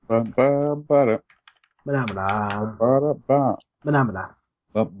Ba-ba-ba-da. Ba-da-ba-da. Ba-da-ba. Ba-da-ba-da.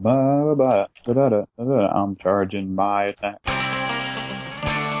 Ba-ba-ba. Da-da-da-da-da. I'm charging my attack.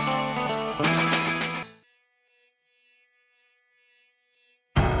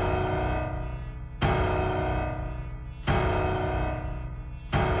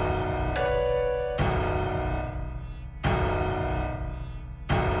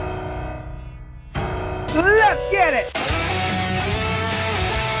 Let's get it!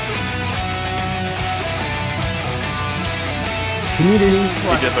 Community.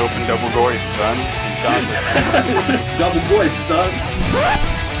 He just opened double voice, son. Double voice, son.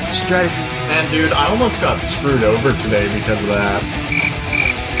 Strategy. And dude, I almost got screwed over today because of that.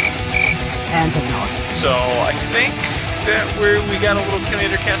 And technology. So I think that we got a little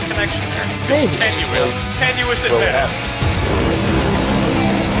CommanderCast connection there. Maybe. Tenuous at best.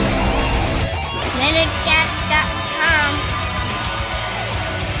 CommanderCast.com.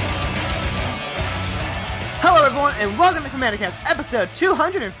 Hello everyone, and welcome to CommanderCast episode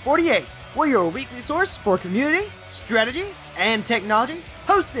 248. We're your weekly source for community, strategy, and technology,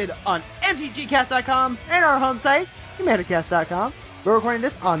 hosted on mtgcast.com and our home site, CommanderCast.com. We're recording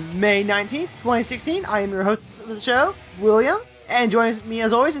this on May 19th, 2016. I am your host of the show, William, and joining me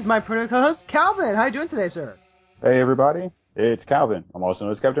as always is my proto co-host, Calvin. How are you doing today, sir? Hey, everybody. It's Calvin. I'm also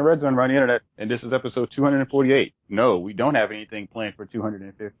known as Captain Red Zone around the internet, and this is episode 248. No, we don't have anything planned for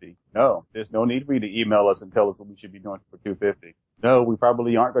 250. No, there's no need for you to email us and tell us what we should be doing for 250. No, we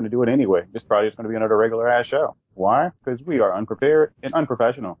probably aren't going to do it anyway. This probably is going to be another regular-ass show. Why? Because we are unprepared and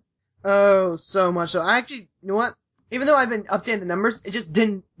unprofessional. Oh, so much so. I actually, you know what? Even though I've been updating the numbers, it just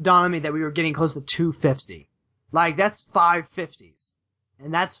didn't dawn on me that we were getting close to 250. Like, that's 550s.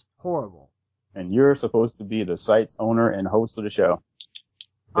 And that's horrible. And you're supposed to be the site's owner and host of the show.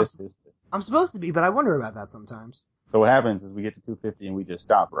 I'm supposed to be, but I wonder about that sometimes. So what happens is we get to 250 and we just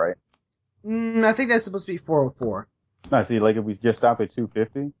stop, right? I think that's supposed to be 404. No, see, like if we just stop at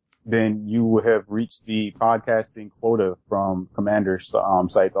 250, then you will have reached the podcasting quota from Commander's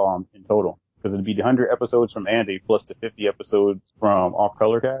sites in total. Because it'd be the 100 episodes from Andy plus the 50 episodes from Off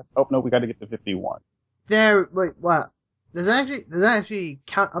Color Cast. Oh, no, we got to get to 51. Wait, what? Does that actually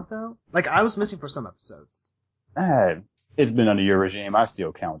count up though? Like, I was missing for some episodes. It's been under your regime. I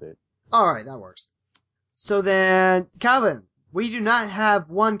still count it. Alright, that works. So then, Calvin, we do not have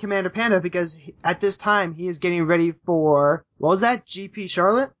one Commander Panda because at this time he is getting ready for, what was that, GP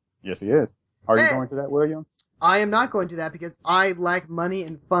Charlotte? Yes, he is. Are you going to that, William? I am not going to that because I lack money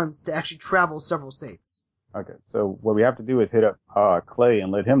and funds to actually travel several states. Okay, so what we have to do is hit up Clay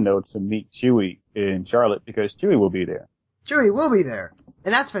and let him know to meet Chewy in Charlotte because Chewy will be there. Chewy will be there.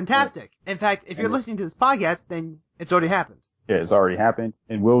 And that's fantastic. In fact, if you're listening to this podcast, then it's already happened. Yeah, it's already happened.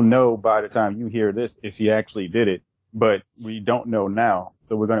 And we'll know by the time you hear this if he actually did it. But we don't know now.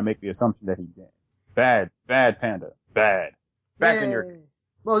 So we're going to make the assumption that he did. Bad Panda. Bad. Back in your...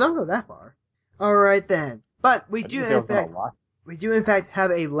 Well, don't go that far. Alright then. But we do in fact have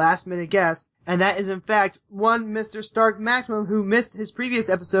a last minute guest. And that is in fact one Mr. Stark Maximum who missed his previous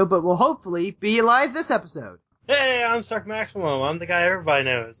episode but will hopefully be alive this episode. Hey, I'm Stark Maximum. I'm the guy everybody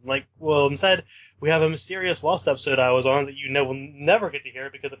knows. Like William said, we have a mysterious lost episode I was on that you know will never get to hear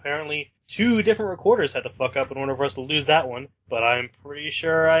because apparently 2 different recorders had to fuck up in order for us to lose that one. But I'm pretty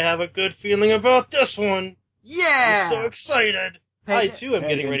sure I have a good feeling about this one. Yeah! I'm so excited. I too am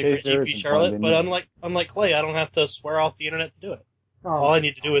getting ready for GP Charlotte, but unlike Clay, I don't have to swear off the internet to do it. Oh. All I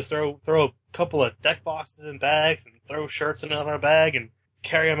need to do is throw a couple of deck boxes in bags and throw shirts in another bag and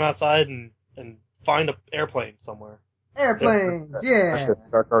carry them outside and find an airplane somewhere. Airplanes, yeah.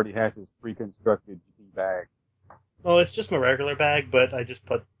 Stark already has his pre-constructed GP bag. Oh, it's just my regular bag, but I just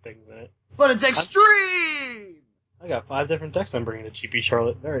put things in it. But it's extreme! I got 5 different decks I'm bringing to GP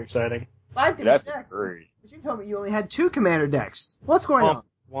Charlotte. Very exciting. 5 different decks? Great. But you told me you only had 2 Commander decks. What's going on?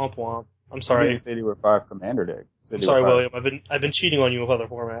 Womp womp. I'm sorry. You said you were 5 Commander decks. I'm sorry, William. I've been cheating on you with other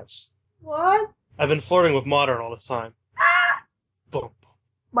formats. What? I've been flirting with Modern all this time. Boom.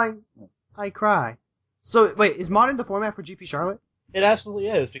 I cry. So, wait, is Modern the format for GP Charlotte? It absolutely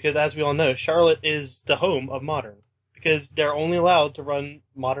is, because as we all know, Charlotte is the home of Modern. Because they're only allowed to run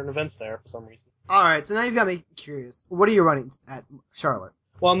Modern events there for some reason. Alright, so now you've got me curious. What are you running at Charlotte?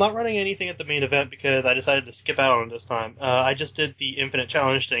 Well, I'm not running anything at the main event because I decided to skip out on it this time. I just did the Infinite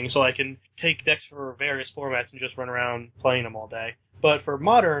Challenge thing so I can take decks for various formats and just run around playing them all day. But for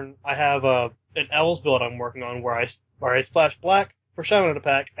Modern, I have an Elves build I'm working on where I splash black for Shaman in the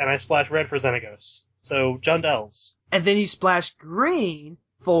pack, and I splash red for Xenagos. So, Jund Elves. And then you splash green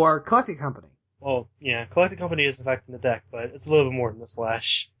for Collecting Company. Well, yeah, Collecting Company is in fact in the deck, but it's a little bit more than the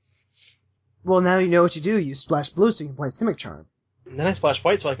splash. Well, now you know what you do. You splash blue so you can play Simic Charm. And then I splash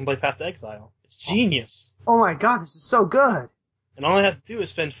white so I can play Path to Exile. It's genius. Oh my god, this is so good. And all I have to do is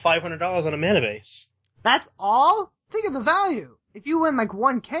spend $500 on a mana base. That's all? Think of the value. If you win like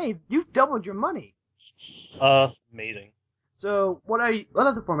 1K, you've doubled your money. Amazing. So, what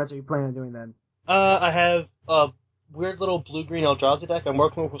other formats are you planning on doing then? I have a weird little blue-green Eldrazi deck I'm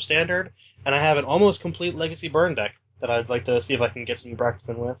working with Standard, and I have an almost complete Legacy Burn deck that I'd like to see if I can get some practice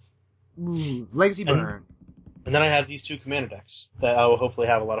in with. Ooh, Legacy Burn. And then I have these two Commander decks that I will hopefully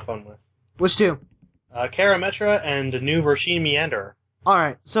have a lot of fun with. Which two? Karametra and a new Roshin Meander.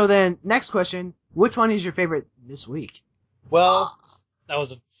 Alright, so then, next question. Which one is your favorite this week? Well, that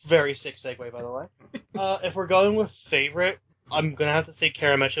was a very sick segue, by the way. If we're going with favorite, I'm going to have to say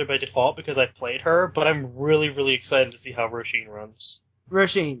Karametra by default because I played her, but I'm really, really excited to see how Roshin runs.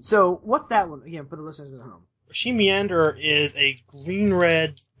 Roshin. So, what's that one, again, for the listeners at home? Roshin Meander is a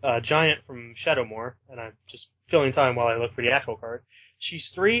green-red giant from Shadowmoor, and I'm just filling time while I look for the actual card. She's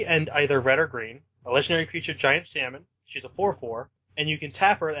 3 and either red or green, a legendary creature giant salmon. She's a 4/4, and you can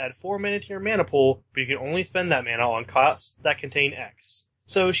tap her to add 4 mana to your mana pool, but you can only spend that mana on costs that contain X.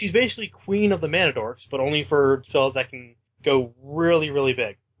 So she's basically queen of the mana dorks, but only for spells that can go really, really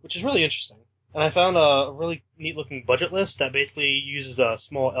big, which is really interesting. And I found a really neat-looking budget list that basically uses a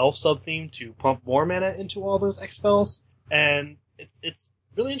small elf sub-theme to pump more mana into all those X spells, and it's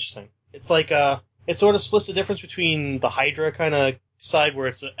really interesting. It's like, it sort of splits the difference between the Hydra kind of side where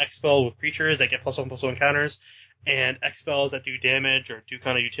it's an X spell with creatures that get +1/+1 counters, and X spells that do damage or do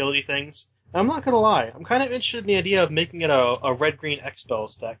kind of utility things. And I'm not gonna lie, I'm kind of interested in the idea of making it a red-green X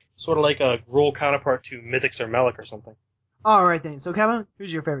spells deck, sort of like a Gruul counterpart to Mizzix or Melik or something. Alright then, so Kevin,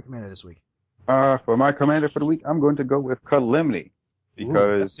 who's your favorite commander this week? For my commander for the week, I'm going to go with Calamity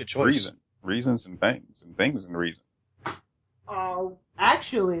because that's a good choice. reasons and things and reasons.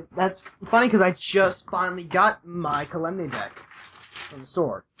 Actually, that's funny because I just finally got my Calamity deck from the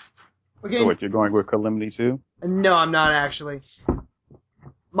store. Okay. So what, you're going with Calamity too? No, I'm not actually.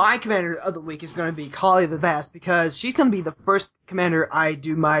 My commander of the week is going to be Kali the Vast because she's going to be the first commander I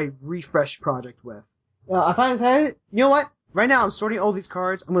do my refresh project with. I finally decided, you know what? Right now I'm sorting all these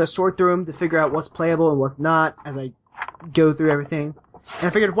cards. I'm going to sort through them to figure out what's playable and what's not as I go through everything. And I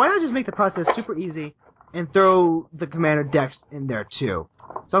figured, why not just make the process super easy and throw the commander decks in there too?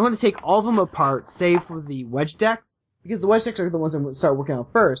 So I'm going to take all of them apart, save for the wedge decks, because the wedge decks are the ones I'm going to start working on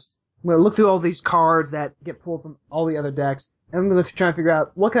first. I'm going to look through all these cards that get pulled from all the other decks, and I'm going to try and figure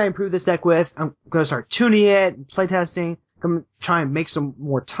out what can I improve this deck with. I'm going to start tuning it and playtesting. I'm going to try and make some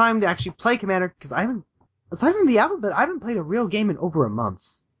more time to actually play Commander, because aside from the alphabet, I haven't played a real game in over a month.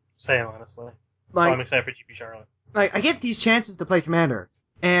 Same, honestly. Like, I'm excited for GP Charlotte. Like, I get these chances to play Commander,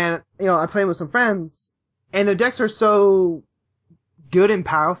 and, you know, I play with some friends, and their decks are so good and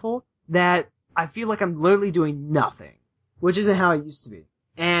powerful that I feel like I'm literally doing nothing, which isn't how it used to be.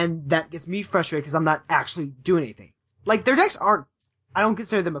 And that gets me frustrated because I'm not actually doing anything. Like, their decks aren't, I don't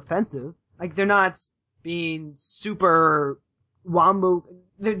consider them offensive. Like, they're not being super wombo.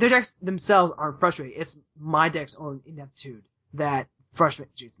 Their decks themselves aren't frustrating. It's my deck's own ineptitude that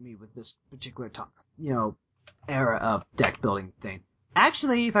frustrates me with this particular era of deck building thing.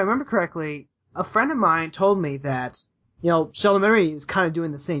 Actually, if I remember correctly, a friend of mine told me that, Sheldon Murray is kind of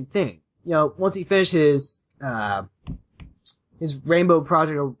doing the same thing. Once he finished his Rainbow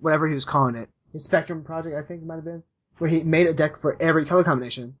project or whatever he was calling it, his Spectrum project, I think it might have been, where he made a deck for every color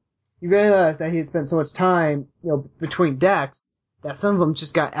combination. You realize that he had spent so much time, between decks that some of them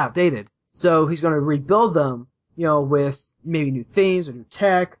just got outdated. So he's going to rebuild them, with maybe new themes or new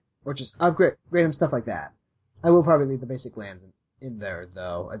tech or just upgrade them, stuff like that. I will probably leave the basic lands in there,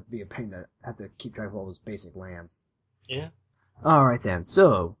 though. It'd be a pain to have to keep track of all those basic lands. Yeah. Alright then,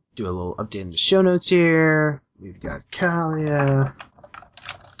 so, do a little update in the show notes here. We've got Kalia.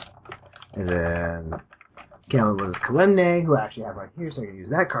 And then, Kalia with Kalemne, who I actually have right here, so I can use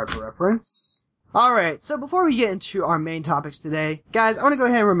that card for reference. Alright, so before we get into our main topics today, guys, I want to go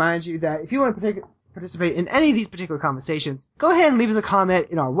ahead and remind you that if you want to participate in any of these particular conversations, go ahead and leave us a comment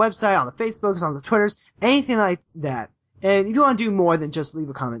in our website, on the Facebooks, on the Twitters, anything like that. And if you want to do more than just leave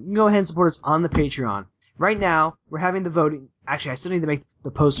a comment, you can go ahead and support us on the Patreon. Right now, we're having the voting. Actually, I still need to make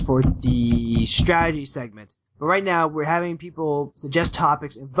the post for the strategy segment. But right now, we're having people suggest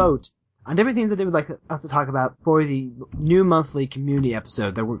topics and vote on different things that they would like us to talk about for the new monthly community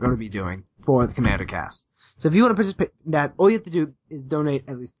episode that we're going to be doing for the CommanderCast. So if you want to participate in that, all you have to do is donate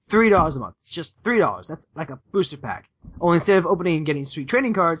at least $3 a month. It's just $3. That's like a booster pack. Only instead of opening and getting sweet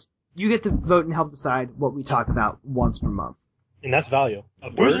trading cards, you get to vote and help decide what we talk about once per month. And that's value. A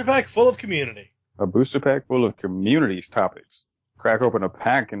booster pack full of community. A booster pack full of communities topics. crack open a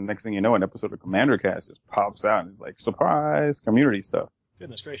pack, and next thing you know, an episode of CommanderCast just pops out, and it's like, surprise, community stuff.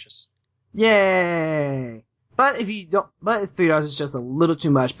 Goodness gracious. Yay! But if $3 is just a little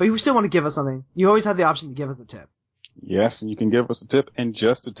too much, but you still want to give us something, you always have the option to give us a tip. Yes, and you can give us a tip, and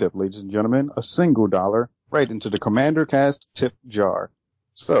just a tip, ladies and gentlemen, a single $1 right into the CommanderCast tip jar.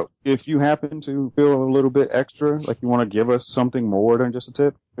 So, if you happen to feel a little bit extra, like you want to give us something more than just a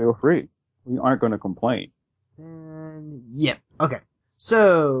tip, feel free. We aren't going to complain. Yep. Okay.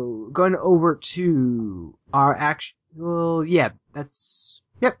 So, going over to our actual, Yep.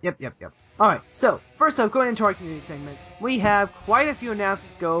 Alright, so, first up, going into our community segment, we have quite a few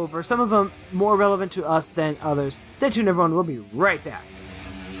announcements to go over, some of them more relevant to us than others. Stay tuned, everyone, we'll be right back.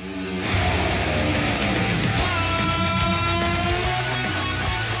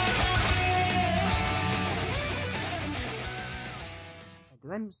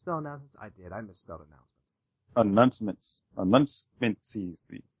 Did I misspell announcements? I did. I misspelled announcements.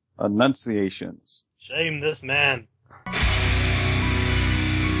 Annunciations. Shame this man.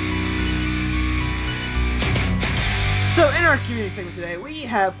 So, in our community segment today, we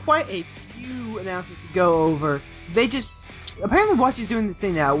have quite a few announcements to go over. Apparently WOTC is doing this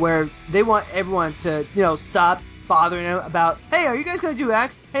thing now where they want everyone to, stop bothering them about, hey, are you guys going to do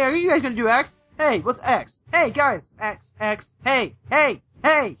X? Hey, are you guys going to do X? Hey, what's X? Hey, guys, X, hey,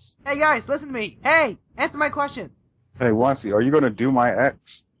 guys, listen to me. Hey, answer my questions. Hey, WOTC, are you going to do my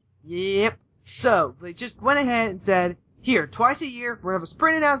X? Yep. So, they just went ahead and said, here, twice a year, we're going to have a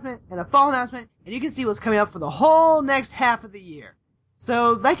spring announcement and a fall announcement, and you can see what's coming up for the whole next half of the year.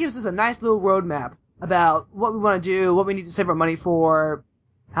 So, that gives us a nice little roadmap about what we want to do, what we need to save our money for,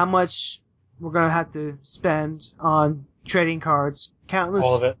 how much we're going to have to spend on trading cards,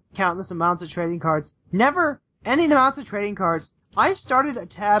 countless amounts of trading cards, never ending amounts of trading cards. I started a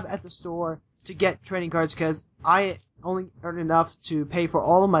tab at the store to get trading cards because I only earn enough to pay for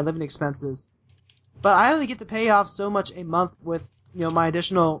all of my living expenses. But I only get to pay off so much a month with, my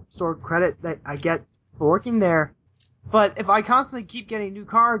additional store credit that I get for working there. But if I constantly keep getting new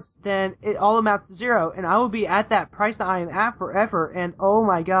cards, then it all amounts to zero, and I will be at that price that I am at forever, and oh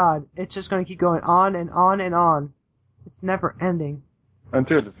my god, it's just going to keep going on and on and on. It's never ending.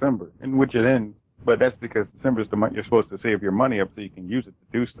 Until December, in which it ends. But that's because December is the month you're supposed to save your money up so you can use it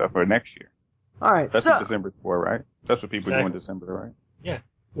to do stuff for next year. Alright, That's what December's for, right? That's what people do in December, right? Yeah.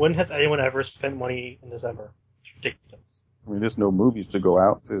 When has anyone ever spent money in December? It's ridiculous. I mean, there's no movies to go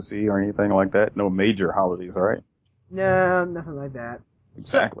out to see or anything like that. No major holidays, right? No, nothing like that.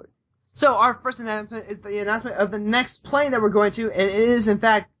 Exactly. So our first announcement is the announcement of the next plane that we're going to, and it is, in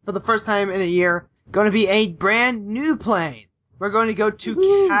fact, for the first time in a year, going to be a brand new plane. We're going to go to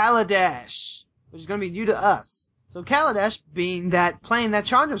Kaladesh, which is going to be new to us. So Kaladesh being that plane that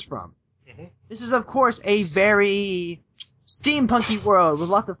Chandra's from. Mm-hmm. This is, of course, a very steampunky world with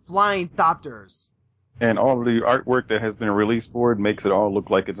lots of flying thopters. And all of the artwork that has been released for it makes it all look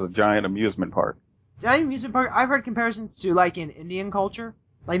like it's a giant amusement park. Giant amusement park, I've heard comparisons to, like, in Indian culture.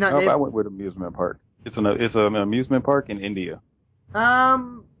 Like, not I went with amusement park. It's an amusement park in India.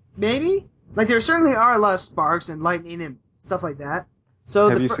 Maybe? Like, there certainly are a lot of sparks and lightning and stuff like that. So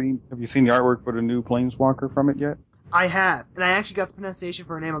have you seen the artwork for the new Planeswalker from it yet? I have, and I actually got the pronunciation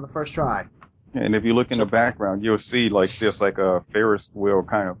for her name on the first try. And if you look in the background, you'll see like a Ferris wheel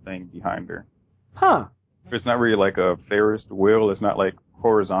kind of thing behind her. Huh. It's not really like a Ferris wheel. It's not like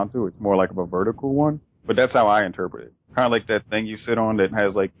horizontal. It's more like a vertical one. But that's how I interpret it. Kind of like that thing you sit on that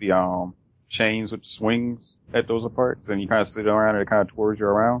has like the chains with the swings at those parts, and you kind of sit around and it kind of twirls you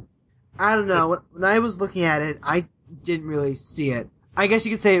around. I don't know. When I was looking at it, I didn't really see it. I guess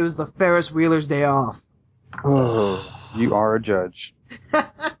you could say it was the Ferris Wheeler's day off. You are a judge.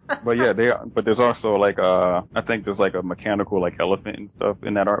 But yeah, but there's also like I think there's like a mechanical like elephant and stuff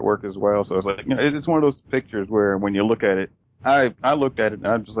in that artwork as well. So it's like, it's one of those pictures where when you look at it, I looked at it and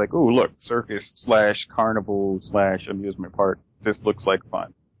I'm just like, oh look, circus / carnival / amusement park. This looks like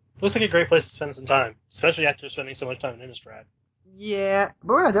fun. Looks like a great place to spend some time, especially after spending so much time in Innistrad. Yeah,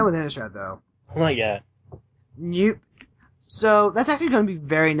 but we're not done with Innistrad though. Not yet. Nope. So that's actually going to be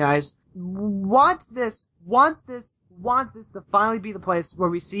very nice. Want this to finally be the place where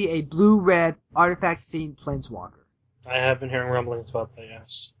we see a blue-red artifact-themed Planeswalker. I have been hearing rumblings about that,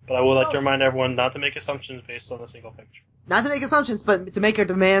 yes. But I would like to remind everyone not to make assumptions based on a single picture. Not to make assumptions, but to make our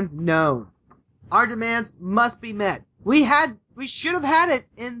demands known. Our demands must be met. We should have had it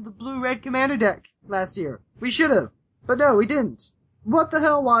in the blue-red commander deck last year. We should have. But no, we didn't. What the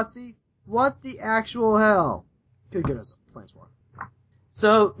hell, WotC? What the actual hell? Could give us a Planeswalker.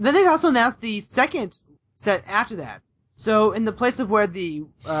 So, then they also announced the second set after that. So, in the place of where the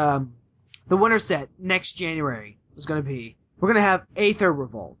winter set next January was going to be, we're going to have Aether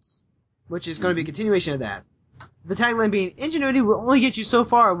Revolts, which is going to be a continuation of that. The tagline being, ingenuity will only get you so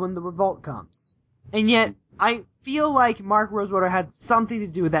far when the revolt comes. And yet, I feel like Mark Rosewater had something to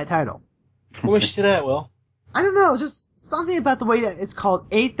do with that title. What makes you say that, Will? I don't know, just something about the way that it's called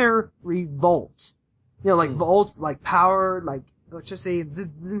Aether Revolt. You know, like volts, like power, like, let's just say,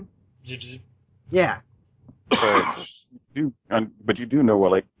 zzz. Yeah. But you do know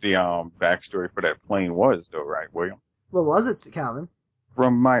what, like, the backstory for that plane was, though, right, William? What was it, Calvin?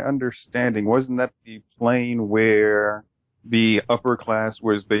 From my understanding, wasn't that the plane where the upper class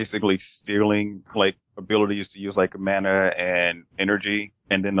was basically stealing, like, abilities to use, like, mana and energy,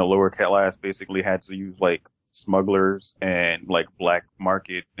 and then the lower class basically had to use, like, smugglers and, like, black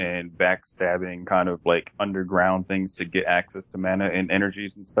market and backstabbing kind of, like, underground things to get access to mana and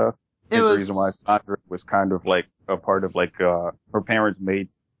energies and stuff? The reason why Sandra was kind of, like, a part of, like, her parents made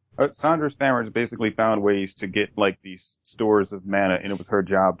Sandra's parents basically found ways to get, like, these stores of mana, and it was her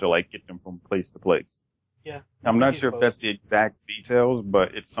job to, like, get them from place to place. Yeah. I'm not sure if that's the exact details,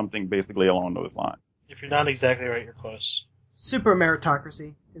 but it's something basically along those lines. If you're not exactly right, you're close. Super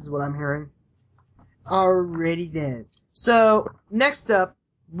meritocracy is what I'm hearing. Alrighty then. So, next up,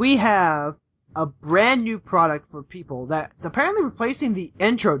 we have a brand new product for people that's apparently replacing the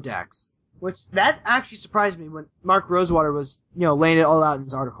intro decks. Which, that actually surprised me when Mark Rosewater was, laying it all out in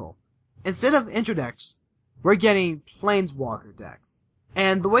his article. Instead of intro decks, we're getting Planeswalker decks.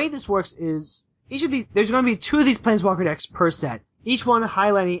 And the way this works is, there's going to be 2 of these Planeswalker decks per set, each one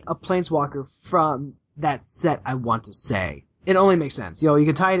highlighting a Planeswalker from that set, I want to say. It only makes sense. You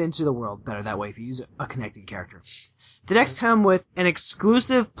can tie it into the world better that way if you use a connecting character. The decks come with an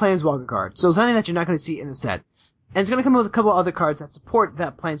exclusive Planeswalker card, so something that you're not going to see in the set. And it's going to come with a couple other cards that support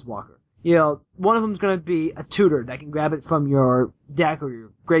that Planeswalker. One of them is going to be a tutor that can grab it from your deck or your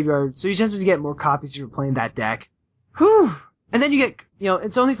graveyard, so you just have to get more copies if you're playing that deck. Whew! And then you get,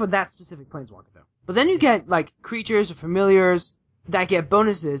 it's only for that specific Planeswalker though. But then you get, like, creatures or familiars that get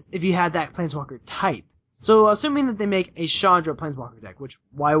bonuses if you have that Planeswalker type. So, assuming that they make a Chandra Planeswalker deck, which,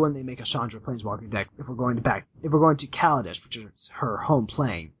 why wouldn't they make a Chandra Planeswalker deck if we're going to Kaladesh, which is her home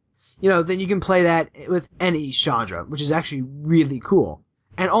plane? Then you can play that with any Chandra, which is actually really cool.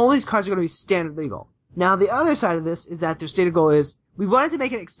 And all these cards are going to be standard legal. Now, the other side of this is that their stated goal is, we wanted to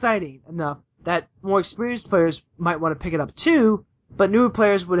make it exciting enough that more experienced players might want to pick it up too, but newer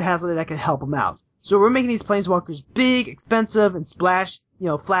players would have something that could help them out. So we're making these Planeswalkers big, expensive, and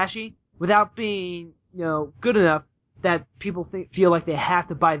flashy, without being, good enough that people feel like they have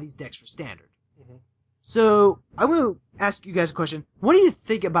to buy these decks for standard. Mm-hmm. So, I'm going to ask you guys a question. What do you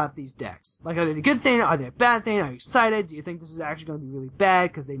think about these decks? Like, are they a good thing? Are they a bad thing? Are you excited? Do you think this is actually going to be really bad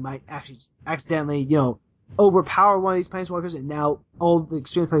because they might actually accidentally, overpower one of these Planeswalkers and now all the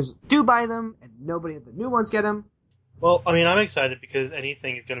experienced players do buy them and nobody of the new ones get them? Well, I mean, I'm excited because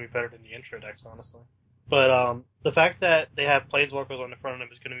anything is going to be better than the intro decks, honestly. But the fact that they have Planeswalkers on the front of them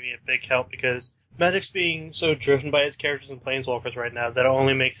is going to be a big help because Magic's being so driven by its characters and Planeswalkers right now that it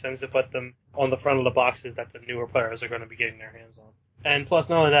only makes sense to put them on the front of the boxes that the newer players are going to be getting their hands on. And plus,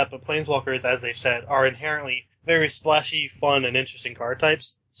 not only that, but Planeswalkers, as they've said, are inherently very splashy, fun, and interesting card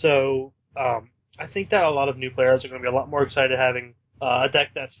types. So I think that a lot of new players are going to be a lot more excited having a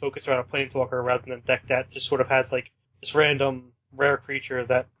deck that's focused around a Planeswalker rather than a deck that just sort of has like this random rare creature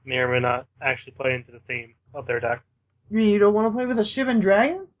that may or may not actually play into the theme of their deck. You mean you don't want to play with a Shivan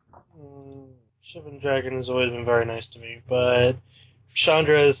Dragon? Shivan Dragon has always been very nice to me, but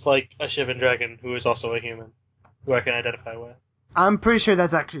Chandra is like a Shivan Dragon who is also a human, who I can identify with. I'm pretty sure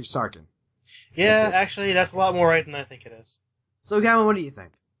that's actually Sarkin. Yeah, actually, that's a lot more right than I think it is. So, Gavin, what do you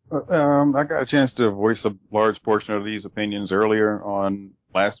think? I got a chance to voice a large portion of these opinions earlier on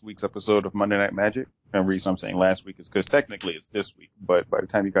last week's episode of Monday Night Magic. And the reason I'm saying last week is because technically it's this week, but by the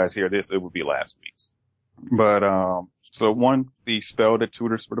time you guys hear this, it would be last week's. But, so one, the spell that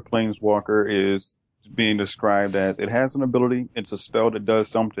tutors for the Planeswalker is being described as it has an ability, it's a spell that does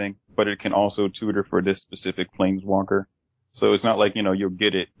something, but it can also tutor for this specific Planeswalker. So it's not like, you'll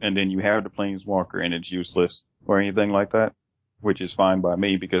get it and then you have the Planeswalker and it's useless or anything like that, which is fine by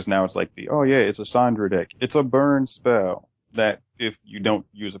me because now it's like it's a Chandra deck. It's a burn spell that if you don't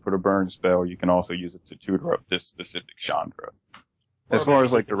use it for the burn spell, you can also use it to tutor up this specific Chandra. As far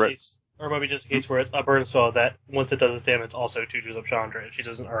as like the rest. Or maybe just a case where it's a burn spell that once it does its damage also tutors up Chandra if she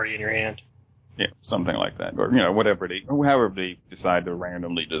doesn't already in your hand. Yeah, something like that. Or, however they decide to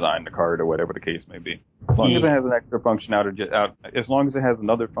randomly design the card or whatever the case may be. As long as it has an extra function as long as it has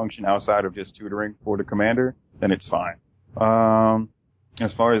another function outside of just tutoring for the commander, then it's fine.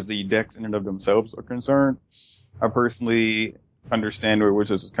 As far as the decks in and of themselves are concerned, I personally understand where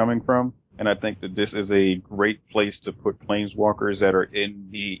this is coming from. And I think that this is a great place to put planeswalkers that are in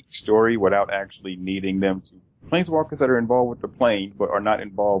the story without actually needing them to. Planeswalkers that are involved with the plane but are not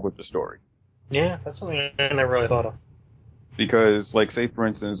involved with the story. Yeah, that's something I never really thought of. Because, like, say for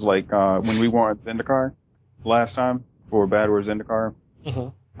instance, like when we were on Zendikar last time for Bad Wars Zendikar,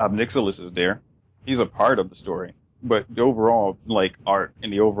 Obnixilis is there. He's a part of the story. But the overall, like, arc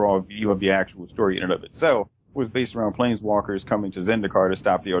and the overall view of the actual story in and of itself was based around planeswalkers coming to Zendikar to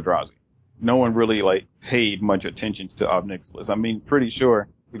stop the Eldrazi. No one really, like, paid much attention to Obnixilis. I mean, pretty sure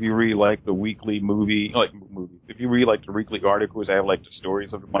if you read, like, the weekly movies, if you read, like, the weekly articles that have, like, the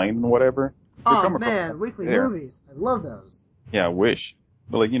stories of the plane and whatever. Oh, man, weekly movies. I love those. Yeah, I wish.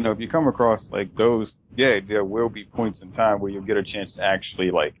 But, like, you know, if you come across, like, those, yeah, there will be points in time where you'll get a chance to actually,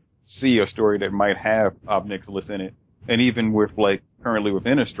 like, see a story that might have Obnixilis in it. And even with, like, currently with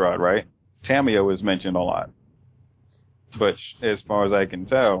Innistrad, right? Tameo is mentioned a lot. But as far as I can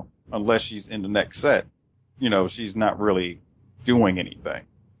tell, unless she's in the next set, you know, she's not really doing anything.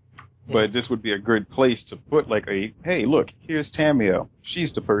 But this would be a good place to put, like, hey, look, here's Tameo.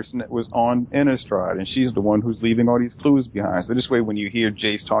 She's the person that was on Innistrad, and she's the one who's leaving all these clues behind. So this way, when you hear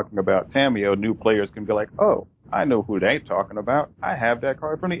Jace talking about Tameo, new players can be like, oh, I know who they're talking about. I have that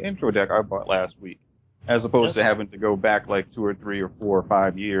card from the intro deck I bought last week. As opposed to having to go back, like, 2 or 3 or 4 or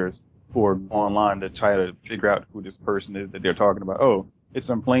 5 years or go online to try to figure out who this person is that they're talking about. Oh, it's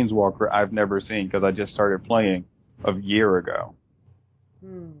some planeswalker I've never seen because I just started playing a year ago.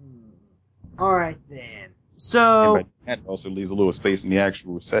 Alright then. So... And that also leaves a little space in the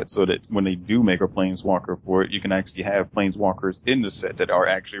actual set so that when they do make a planeswalker for it, you can actually have planeswalkers in the set that are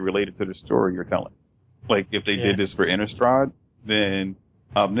actually related to the story you're telling. Like, if they did this for Innistrad, then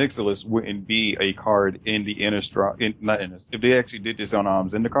Obnixilis wouldn't be a card in the Innistrad... If they actually did this on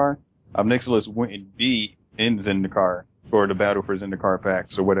Zendikar, Obnixilis wouldn't be in Zendikar for the Battle for Zendikar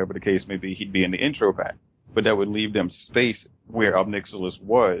packs or whatever the case may be. He'd be in the intro pack. But that would leave them space where Obnixilis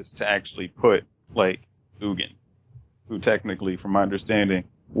was to actually put, like, Ugin, who technically, from my understanding,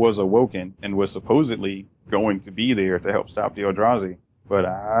 was awoken and was supposedly going to be there to help stop the Eldrazi. But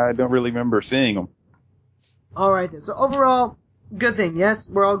I don't really remember seeing him. Alright then. So overall, good thing, yes?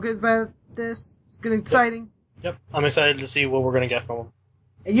 We're all good about this? It's good and exciting? Yep. I'm excited to see what we're going to get from them.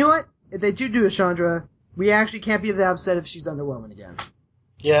 And you know what? If they do a Chandra, we actually can't be that upset if she's underwhelming again.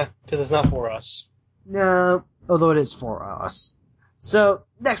 Yeah, because it's not for us. No, although it is for us. So,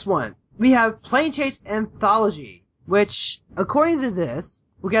 next one. We have Plane Chase Anthology, which, according to this,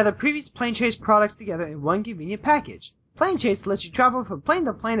 will gather previous Plane Chase products together in one convenient package. Plane Chase lets you travel from plane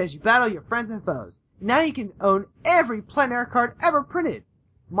to plane as you battle your friends and foes. Now you can own every plein air card ever printed.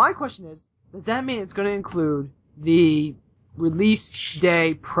 My question is, does that mean it's going to include the release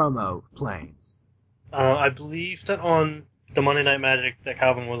day promo planes? I believe that on the Monday Night Magic that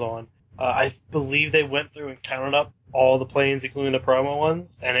Calvin was on, I believe they went through and counted up all the planes, including the promo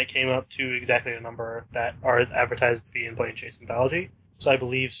ones, and it came up to exactly the number that are as advertised to be in Plane Chase Anthology. So I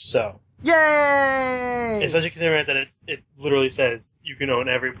believe so. Yay! Especially considering that it literally says you can own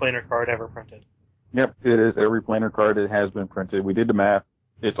every planar card ever printed. Yep, it is every planar card that has been printed. We did the math.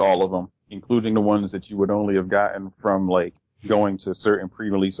 It's all of them, including the ones that you would only have gotten from, like, going to certain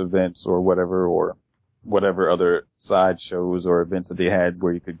pre-release events or whatever other side shows or events that they had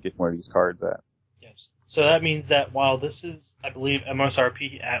where you could get one of these cards at. Yes. So that means that while this is, I believe,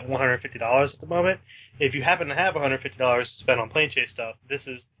 MSRP at $150 at the moment, if you happen to have $150 to spend on Plane Chase stuff, this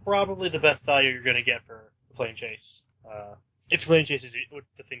is probably the best value you're going to get for the Plane Chase. If Plane Chase is the thing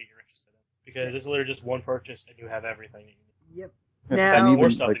that you're interested in. Because it's literally just one purchase and you have everything. Yep. Now,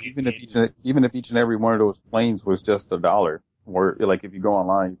 even if each and every one of those planes was just $1, or like if you go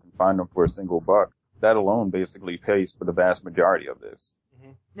online, you can find them for $1. That alone basically pays for the vast majority of this.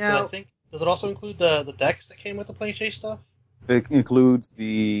 Mm-hmm. Now, I think, does it also include the decks that came with the Plane Chase stuff? It includes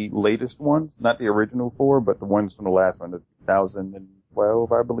the latest ones, not the original 4, but the ones from the last one, the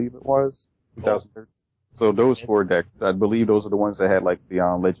 2012, I believe it was, 2013. So those 4 decks, I believe those are the ones that had like the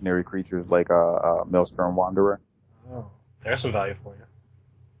legendary creatures like Maelstrom Wanderer. Oh, there's some value for you.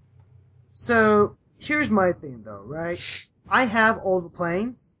 So here's my thing though, right? I have all the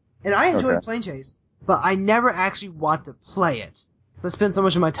planes, and I enjoy Plane Chase, but I never actually want to play it. So I spend so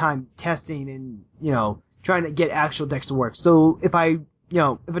much of my time testing and, trying to get actual decks to work. So if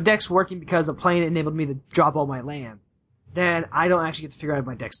if a deck's working because a plane enabled me to drop all my lands, then I don't actually get to figure out if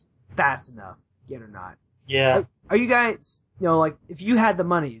my deck's fast enough yet or not. Yeah. Are you guys, if you had the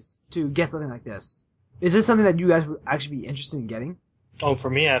monies to get something like this, is this something that you guys would actually be interested in getting? Oh, for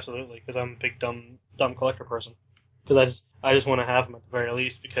me, absolutely, because I'm a big dumb collector person. Because I just want to have them at the very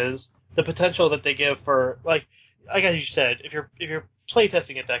least, because the potential that they give for, like as you said, if you're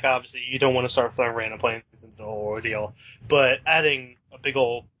playtesting a deck, obviously, you don't want to start throwing random planes into the whole ordeal. But adding a big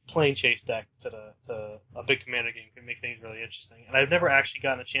old plane chase deck to a big commander game can make things really interesting. And I've never actually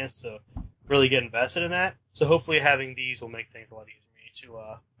gotten a chance to really get invested in that. So hopefully having these will make things a lot easier for me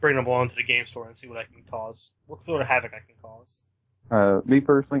to bring them along to the game store and see what I can cause, what sort of havoc I can cause. Me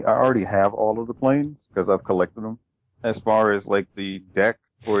personally, I already have all of the planes because I've collected them. As far as like the deck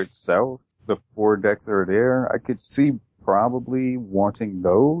for itself, the 4 decks that are there, I could see probably wanting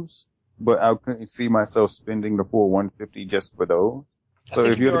those, but I couldn't see myself spending the full 150 just for those. I think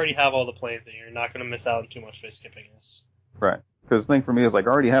if you already have all the planes, then you're not going to miss out on too much by skipping this. Right. Because the thing for me is, like, I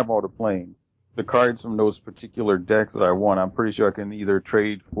already have all the planes. The cards from those particular decks that I want, I'm pretty sure I can either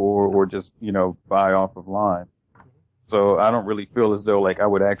trade for or just, buy off of line. So I don't really feel as though, like, I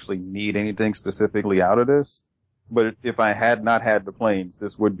would actually need anything specifically out of this. But if I had not had the planes,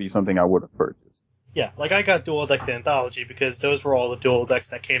 this would be something I would have purchased. Yeah, like I got dual decks Anthology because those were all the dual decks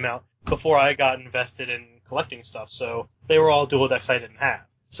that came out before I got invested in collecting stuff, so they were all dual decks I didn't have.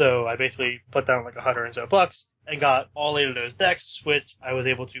 So I basically put down like $100 and so bucks and got all 8 of those decks, which I was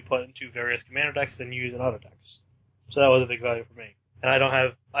able to put into various commander decks and use in other decks. So that was a big value for me. And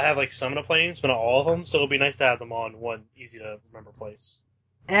I have like some of the planes, but not all of them, so it'll be nice to have them all in one easy to remember place.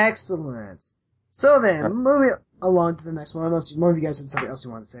 Excellent. So then, moving along to the next one, unless one of you guys had something else you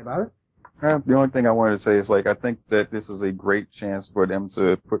wanted to say about it. The only thing I wanted to say is, like, I think that this is a great chance for them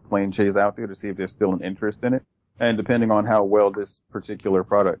to put Plane Chase out there to see if there's still an interest in it. And depending on how well this particular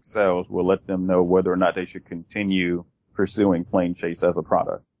product sells, will let them know whether or not they should continue pursuing Plane Chase as a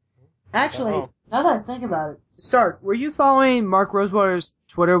product. Actually, now that I think about it, Stark, were you following Mark Rosewater's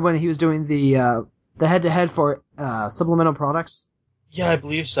Twitter when he was doing the head-to-head for supplemental products? Yeah, I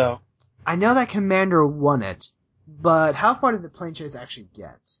believe so. I know that Commander won it, but how far did the Plane Chase actually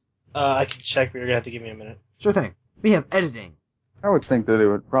get? I can check, but you're going to have to give me a minute. Sure thing. We have editing. I would think that it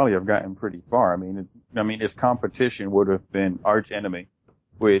would probably have gotten pretty far. I mean, its competition would have been Arch Enemy,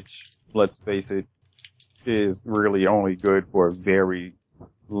 which, let's face it, is really only good for a very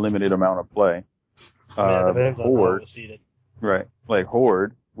limited amount of play. Horde, right? Like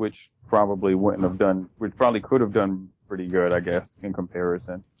Horde, which probably could have done pretty good, I guess, in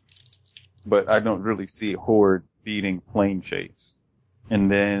comparison. But I don't really see Horde beating Plane Chase. And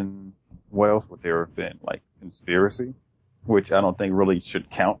then, what else would there have been? Like Conspiracy, which I don't think really should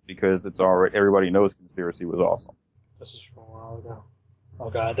count because everybody knows Conspiracy was awesome. This is from a while ago. Oh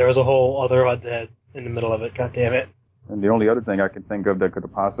god, there was a whole other HUD in the middle of it, god damn it. And the only other thing I can think of that could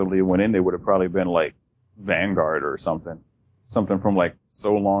have possibly went in there would have probably been like Vanguard or something. Something from like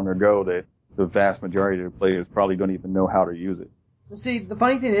so long ago that the vast majority of the players probably don't even know how to use it. See, the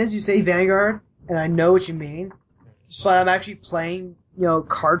funny thing is, you say Vanguard, and I know what you mean, but I'm actually playing,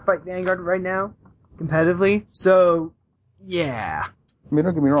 Card Fight Vanguard right now, competitively, so, yeah. I mean,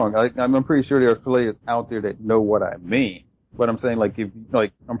 don't get me wrong, I'm pretty sure there are players out there that know what I mean. But I'm saying,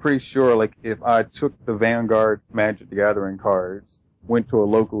 I'm pretty sure, if I took the Vanguard Magic the Gathering cards, went to a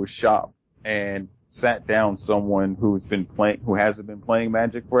local shop, and sat down someone who hasn't been playing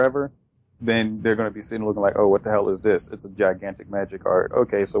Magic forever, then they're going to be sitting looking like, oh, what the hell is this? It's a gigantic Magic card.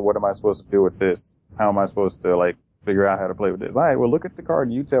 Okay, so what am I supposed to do with this? How am I supposed to, figure out how to play with this? All right, well, look at the card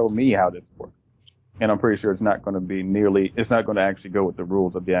and you tell me how this works. And I'm pretty sure it's not going to actually go with the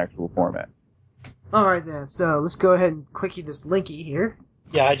rules of the actual format. Alright then, so let's go ahead and clicky this linky here.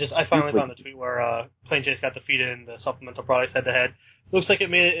 Yeah, I finally found the tweet where Plane Chase got defeated in the supplemental products head-to-head. Looks like it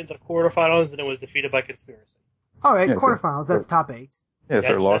made it into quarterfinals and it was defeated by Conspiracy. Alright, quarterfinals, that's top 8. Yeah,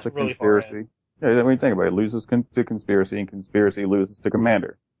 so lost to really Conspiracy. Yeah, when you think about it, loses to Conspiracy and Conspiracy loses to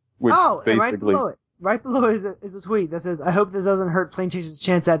Commander. Which and right below it is a tweet that says, I hope this doesn't hurt Plane Chase's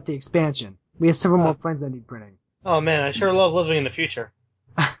chance at the expansion. We have several more plans that need printing. Oh man, I sure love living in the future.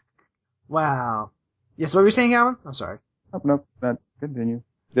 Wow. Yes, what were you saying, Alan? I'm sorry. Nope, continue.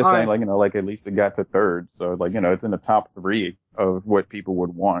 Just saying, at least it got to third. So, it's in the top 3 of what people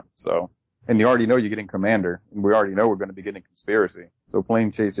would want. So, and you already know you're getting Commander, and we already know we're going to be getting Conspiracy. So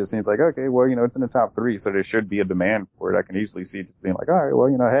Plane Chase just seems like, okay, well, it's in the top 3, so there should be a demand for it. I can easily see it just being like, all right,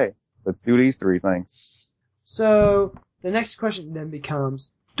 well, hey, let's do these 3 things. So, the next question then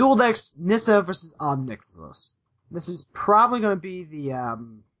becomes, Dual Decks Nissa versus Omnixus. This is probably going to be the,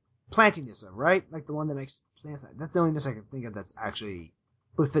 Planting Nissa, right? Like the one that makes plants. That's the only Nissa I can think of that's actually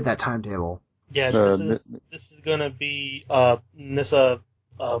would fit that timetable. Yeah, this is gonna be Nissa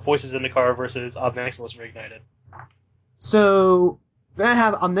Voices in the Car versus Omnixus Reignited. So we're gonna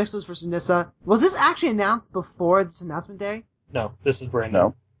have Omnixus versus Nissa. Was this actually announced before this announcement day? No, this is brand new.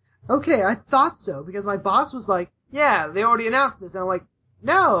 No. Okay, I thought so because my boss was like, "Yeah, they already announced this," and I'm like,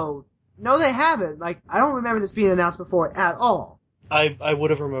 "No, they haven't. Like, I don't remember this being announced before at all." I would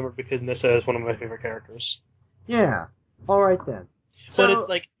have remembered because Nissa is one of my favorite characters. Yeah. All right then. So, But it's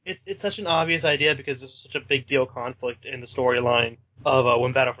like it's such an obvious idea because there's such a big deal conflict in the storyline of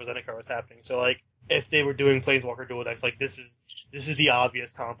when Battle for Zendikar was happening. So like if they were doing Planeswalker Dual Decks, like this is the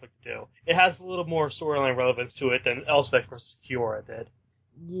obvious conflict to do. It has a little more storyline relevance to it than Elspeth versus Kiora did.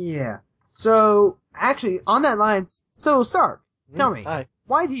 yeah. So actually, on that lines, so Stark, tell me, Hi.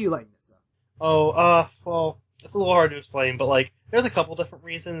 why do you like Nissa? Oh, well, it's a little hard to explain, but like there's a couple different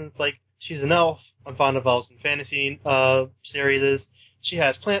reasons. Like she's an elf. I'm fond of elves in fantasy series. She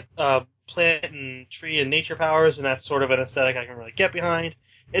has plant and tree and nature powers, and that's sort of an aesthetic I can really get behind.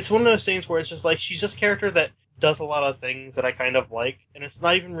 It's one of those things where it's just like she's just a character that does a lot of things that I kind of like, and it's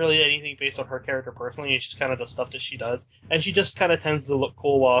not even really anything based on her character personally. It's just kind of the stuff that she does, and she just kind of tends to look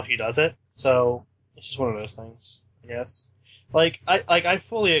cool while she does it. So it's just one of those things, I guess. I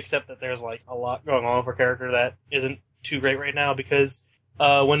fully accept that there's like a lot going on with her character that isn't too great right now because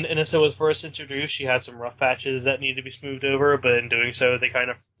when Inessa was first introduced, she had some rough patches that needed to be smoothed over, but in doing so, they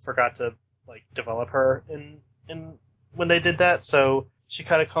kind of forgot to like develop her in when they did that. So she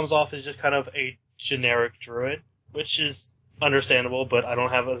kind of comes off as just kind of a generic druid, which is understandable, but I don't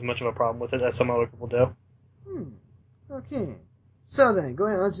have as much of a problem with it as some other people do. Okay. So then,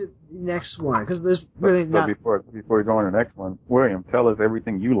 going on to the next one, because there's really But not. before we go on to the next one, William, tell us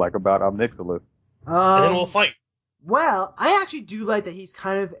everything you like about Omnixilus. And then we'll fight. Well, I actually do like that he's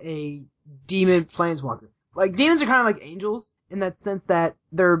kind of a demon planeswalker. Like, demons are kind of like angels in that sense that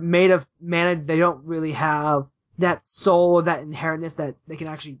they're made of mana. They don't really have that soul or that inherentness that they can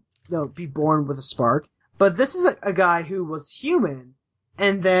actually, be born with a spark. But this is a guy who was human,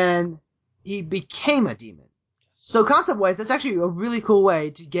 and then he became a demon. So concept-wise, that's actually a really cool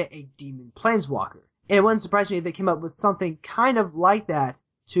way to get a demon planeswalker. And it wouldn't surprise me if they came up with something kind of like that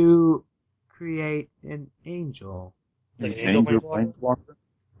to create an angel. Like An an angel planeswalker?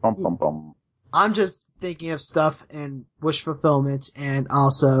 Bum, bum, bum. I'm just thinking of stuff and wish fulfillment and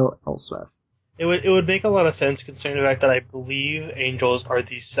also Elspeth. It would make a lot of sense considering the fact that I believe angels are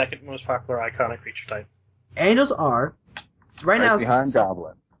the second most popular iconic creature type. Angels are right now behind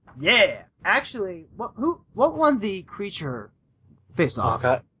Goblin. Yeah. Actually, what won the creature face off?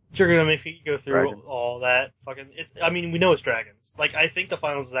 God. You're gonna make me go through Dragons. all that fucking. We know it's dragons. Like, I think the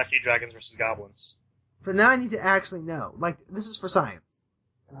finals is actually dragons versus goblins. For now, I need to actually know. Like, this is for science.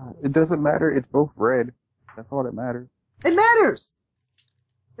 It doesn't matter. It's both red. That's all that matters. It matters.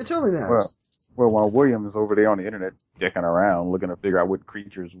 It totally matters. Well, while William is over there on the internet dicking around, looking to figure out what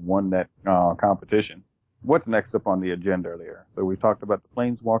creatures won that competition, what's next up on the agenda there? So we talked about the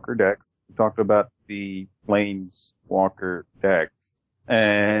Planeswalker decks. We talked about the Planeswalker decks.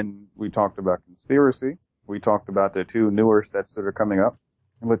 And we talked about Conspiracy. We talked about the two newer sets that are coming up.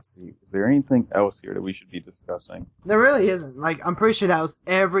 And let's see, is there anything else here that we should be discussing? There really isn't. Like, I'm pretty sure that was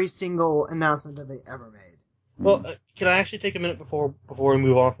every single announcement that they ever made. Well, can I actually take a minute before we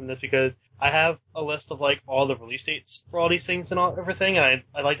move on from this, because I have a list of like all the release dates for all these things and everything, and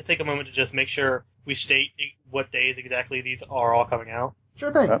I'd like to take a moment to just make sure we state what days exactly these are all coming out.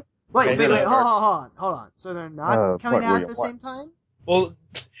 Sure thing. Yep. Wait, Okay, hold so- on. So they're not coming out at the same time? Well,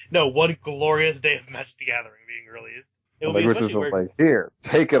 no, one glorious day of Magic the Gathering being released. It'll be especially weird. Like, here,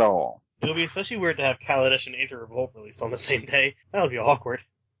 take it all. It'll be especially weird to have Kaladesh and Aether Revolt released on the same day. That would be awkward.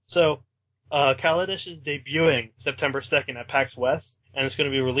 So, Kaladesh is debuting September 2nd at PAX West, and it's going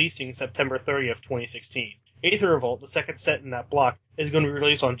to be releasing September 30th, 2016. Aether Revolt, the second set in that block, is going to be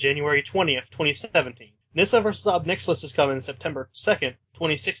released on January 20th, 2017. Nissa vs. Obnixilis is coming September 2nd,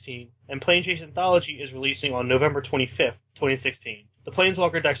 2016, and Planechase Anthology is releasing on November 25th, 2016. The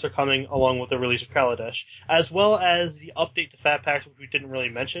Planeswalker decks are coming along with the release of Kaladesh, as well as the update to Fat Packs, which we didn't really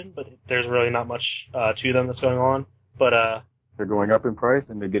mention, but there's really not much to them that's going on. But they're going up in price,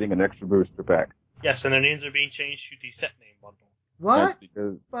 and they're getting an extra booster pack. yes, and their names are being changed to the set name bundle. What?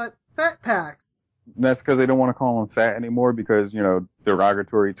 Because But Fat Packs. That's because they don't want to call them fat anymore because,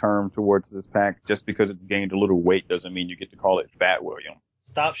 derogatory term towards this pack. Just because it's gained a little weight doesn't mean you get to call it fat, William.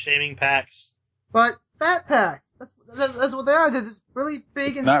 Stop shaming packs. But Fat Packs. That's what they are. They're just really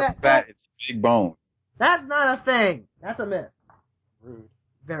big and Not fat, it's big bone. That's not a thing. That's a myth. Rude.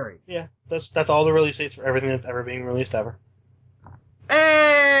 Very. Yeah, that's all the release dates for everything that's ever being released ever.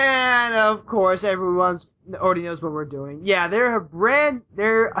 And of course, everyone's already knows what we're doing. Yeah,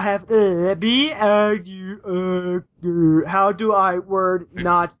 how do I word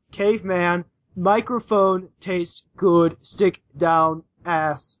not caveman? Microphone tastes good. Stick down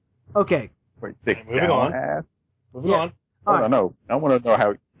ass. Okay. Wait, stick Moving down on. ass? Moving Yes. on. I don't know. I want to know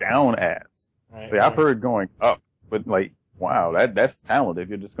how down ass. Right, See, I've heard going up, but wow, that's talent if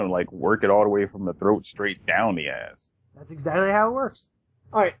you're just going to work it all the way from the throat straight down the ass. That's exactly how it works.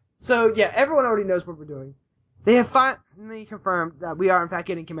 Alright, so yeah, everyone already knows what we're doing. They have finally confirmed that we are in fact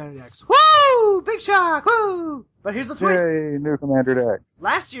getting Commander Decks. Woo! Big shock! Woo! But here's the twist. Yay, new Commander Decks.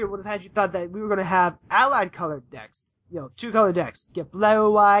 Last year would have had you thought that we were going to have allied colored decks. 2-color decks. Get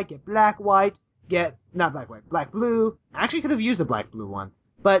blue, white, get black, white, get, not black, white, black, blue. I actually could have used a black, blue one.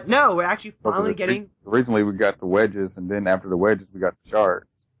 But no, we're actually finally getting... Originally we got the wedges, and then after the wedges we got the shards.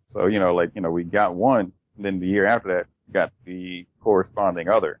 So, we got one, and then the year after that, we got the corresponding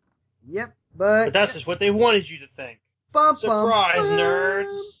other. Yep, But that's just what they wanted you to think. Surprise,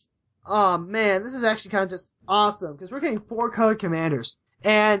 nerds! Oh man, this is actually kind of just awesome, because we're getting 4-color commanders.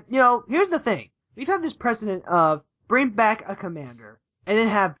 And, here's the thing. We've had this precedent of bring back a commander, and then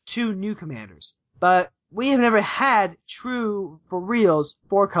have 2 new commanders. But we have never had true, for reals,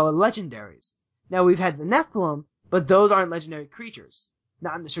 4-color legendaries. Now we've had the Nephilim, but those aren't legendary creatures.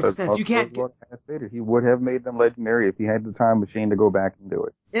 Not in the strict sense. You can't get... He would have made them legendary if he had the time machine to go back and do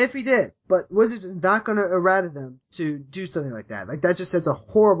it. If he did. But Wizards is not going to errata them to do something like that. Like, that just sets a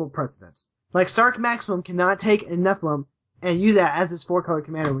horrible precedent. Like, Stark Maximum cannot take a Nephilim and use that as his 4-color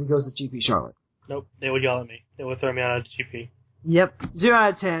commander when he goes to GP Charlotte. Nope, they would yell at me. They would throw me out of GP. Yep, 0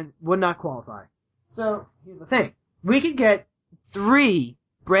 out of 10 would not qualify. So, here's the thing. We could get 3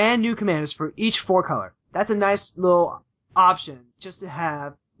 brand new commanders for each 4-color. That's a nice little option, just to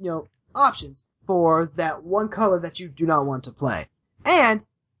have, options for that one color that you do not want to play. And,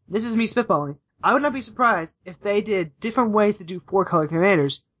 this is me spitballing, I would not be surprised if they did different ways to do 4-color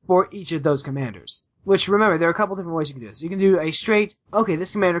commanders for each of those commanders. Which, remember, there are a couple different ways you can do this. You can do a straight, okay,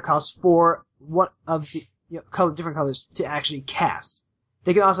 this commander costs 4 one of the different colors to actually cast.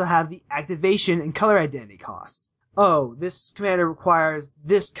 They can also have the activation and color identity costs. Oh, this commander requires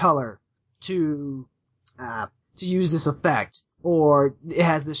this color to use this effect, or it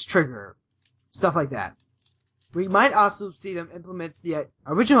has this trigger, stuff like that. We might also see them implement the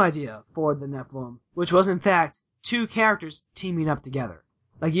original idea for the Nephilim, which was in fact 2 characters teaming up together.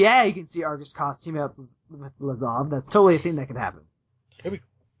 Like, yeah, you can see Argus Cost teaming up with Lazov. That's totally a thing that could happen. That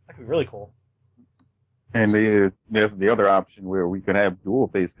could be really cool. And there's the other option where we could have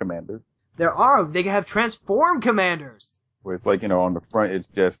dual-face commanders. They can have transform commanders. Where it's like, on the front it's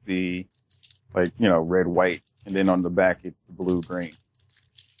just the, red-white, and then on the back it's the blue-green.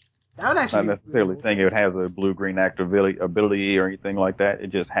 That would actually Not necessarily saying it has a blue-green ability or anything like that. It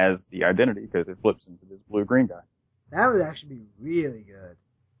just has the identity because it flips into this blue-green guy. That would actually be really good.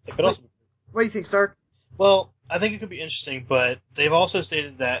 It could also be. What do you think, Stark? Well, I think it could be interesting, but they've also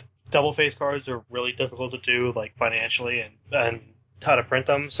stated that double face cards are really difficult to do, like financially and how to print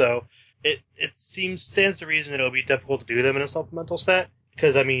them. So it stands to reason that it'll be difficult to do them in a supplemental set.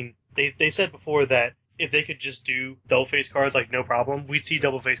 Because they said before that if they could just do double face cards like no problem, we'd see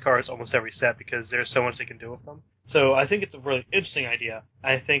double face cards almost every set because there's so much they can do with them. So I think it's a really interesting idea.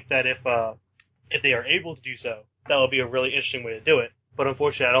 I think that if they are able to do so, that would be a really interesting way to do it. But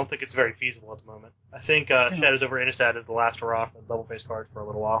unfortunately, I don't think it's very feasible at the moment. I think Shadows over Innistrad is the last hurrah for double face cards for a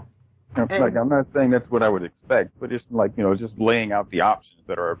little while. I'm not saying that's what I would expect, but it's just laying out the options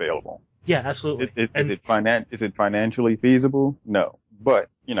that are available. Yeah, absolutely. Is it financially feasible? No. But,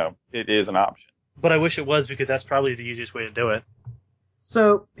 it is an option. But I wish it was because that's probably the easiest way to do it.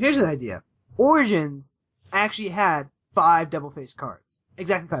 So, here's an idea. Origins actually had 5 double-face cards.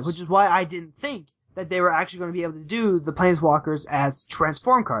 Exactly 5, which is why I didn't think that they were actually going to be able to do the Planeswalkers as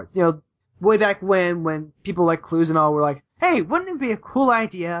transform cards. Way back when people like Clues and all were like, hey, wouldn't it be a cool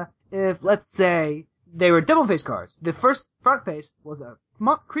idea if, let's say, they were double-face cards? The first front face was a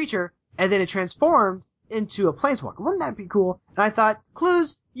creature, and then it transformed into a Planeswalker. Wouldn't that be cool? And I thought,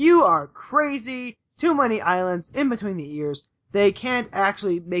 Clues, you are crazy. Too many islands in between the ears. They can't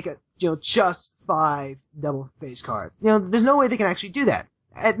actually make just 5 double-face cards. There's no way they can actually do that.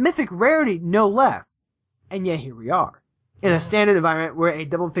 At Mythic Rarity, no less. And yet here we are. In a standard environment where a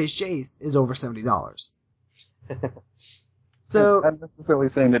double-face Jace is over $70. So, I'm not necessarily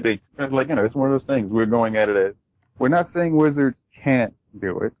saying that it's one of those things. We're going at it as, we're not saying Wizards can't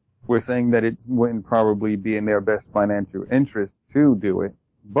do it. We're saying that it wouldn't probably be in their best financial interest to do it.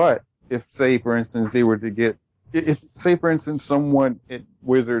 But if, say, for instance, they were to get, say, for instance, someone at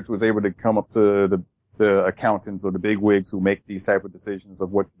Wizards was able to come up to the accountants or the big wigs who make these type of decisions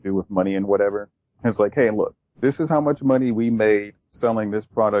of what to do with money and whatever. And it's like, hey, look, this is how much money we made selling this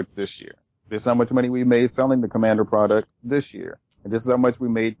product this year. This is how much money we made selling the Commander product this year. And this is how much we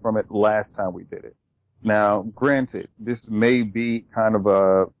made from it last time we did it. Now, granted, this may be kind of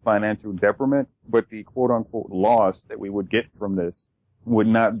a financial detriment, but the quote-unquote loss that we would get from this would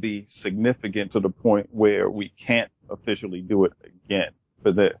not be significant to the point where we can't officially do it again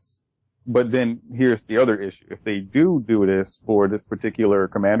for this. But then here's the other issue. If they do this for this particular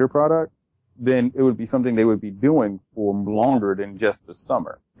Commander product, then it would be something they would be doing for longer than just the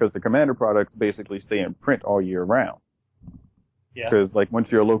summer. Because the Commander products basically stay in print all year round. Yeah. Because like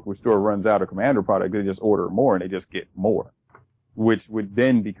once your local store runs out of Commander product, they just order more and they just get more. Which would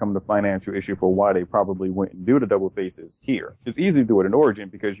then become the financial issue for why they probably wouldn't do the double faces here. It's easy to do it in Origin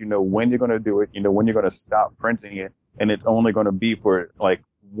because you know when you're going to do it, you know when you're going to stop printing it, and it's only going to be for like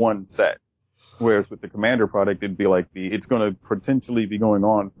one set. Whereas with the Commander product, it'd be like it's going to potentially be going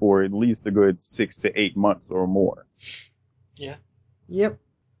on for at least a good 6 to 8 months or more. Yeah. Yep.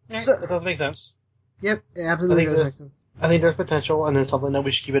 So, that does make sense. Yep, it absolutely does make sense. I think there's potential, and it's something that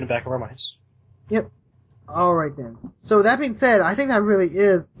we should keep in the back of our minds. Yep. Alright then. So with that being said, I think that really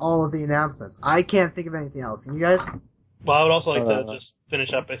is all of the announcements. I can't think of anything else. Can you guys? Well, I would also like to just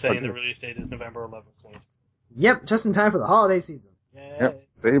finish up by saying the release date is November 11th, 2016. Yep, just in time for the holiday season. Yay. Yep.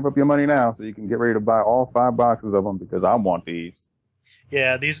 Save up your money now so you can get ready to buy all 5 boxes of them because I want these.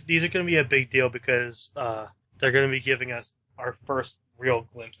 Yeah, these are going to be a big deal because they're going to be giving us our first real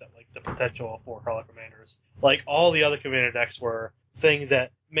glimpse at like the potential of 4-color commanders. Like all the other commander decks were things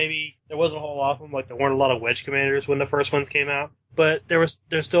that maybe there wasn't a whole lot of them. Like there weren't a lot of wedge commanders when the first ones came out, but there's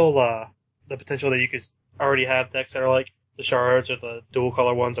still the potential that you could already have decks that are like the shards or the dual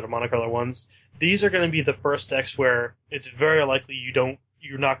color ones or the monocolor ones. These are going to be the first decks where it's very likely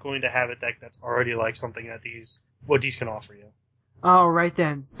you're not going to have a deck that's already like something that these can offer you. Alright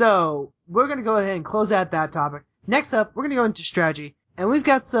then, so we're going to go ahead and close out that topic. Next up, we're going to go into strategy, and we've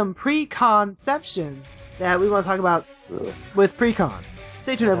got some preconceptions that we want to talk about with precons.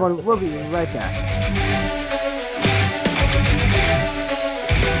 Stay tuned, everyone. We'll be right back.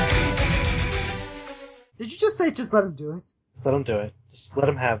 Did you just say just let him do it? Just let him do it. Just let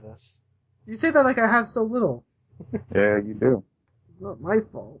him have this. You say that like I have so little. Yeah, you do. It's not my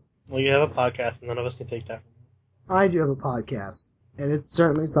fault. Well, you have a podcast, and none of us can take that from you. I do have a podcast, and it's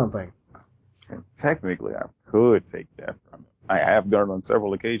certainly something. And technically, I could take that from him. I have done it on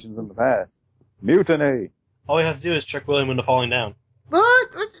several occasions in the past. Mutiny! All we have to do is trick William into falling down. What?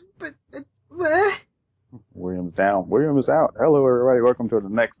 William's down. William is out. Hello, everybody. Welcome to the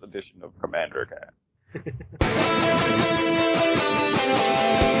next edition of CommanderCast.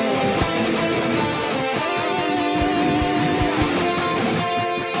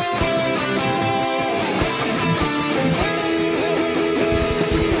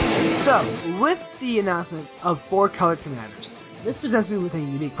 So, with the announcement of 4-colored commanders, this presents me with a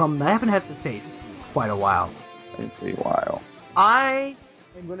unique problem that I haven't had to face in quite a while. It's a while. I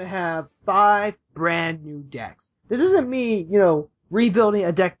am going to have 5 brand new decks. This isn't me, rebuilding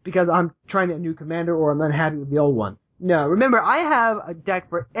a deck because I'm trying a new commander or I'm unhappy with the old one. No, remember, I have a deck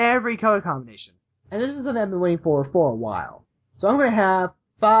for every color combination. And this is something I've been waiting for a while. So I'm going to have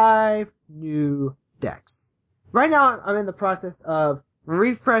 5 new decks. Right now, I'm in the process of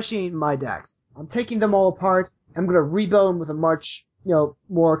refreshing my decks. I'm taking them all apart. I'm going to rebuild them with a much,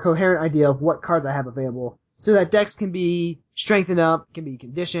 more coherent idea of what cards I have available so that decks can be strengthened up, can be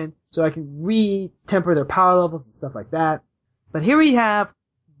conditioned, so I can re-temper their power levels and stuff like that. But here we have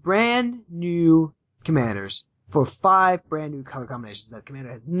brand new commanders for 5 brand new color combinations that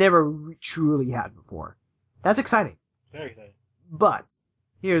Commander has never truly had before. That's exciting. Very exciting. But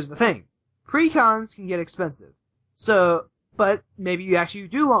here's the thing. Precons can get expensive. But maybe you actually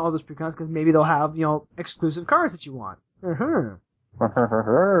do want all those precons because maybe they'll have, exclusive cards that you want.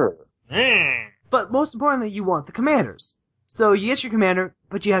 But most importantly, you want the commanders. So you get your commander,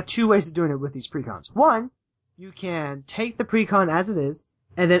 but you have 2 ways of doing it with these precons. One, you can take the precon as it is,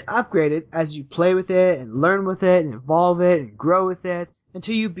 and then upgrade it as you play with it, and learn with it, and evolve it, and grow with it,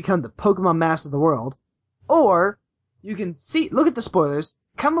 until you become the Pokemon master of the world. Or, you can look at the spoilers,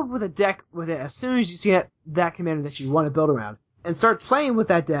 come up with a deck with it as soon as you see that commander that you want to build around, and start playing with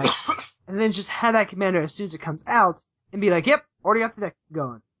that deck, and then just have that commander as soon as it comes out, and be like, yep, already got the deck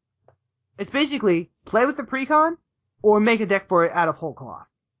going. It's basically, play with the precon, or make a deck for it out of whole cloth.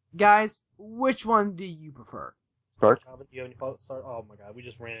 Guys, which one do you prefer? Start. Do you have any thoughts? Oh my god, we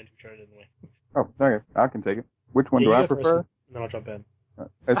just ran into each other, didn't we? Oh, okay. I can take it. Which one do you I go first, prefer? and then I'll jump in.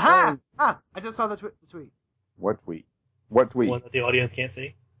 I just saw the tweet. What tweet? What tweet? One that the audience can't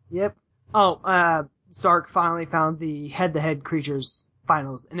see. Yep. Oh, Stark finally found the head-to-head creatures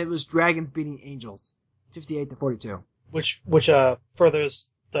finals, and it was dragons beating angels, 58-42. Which furthers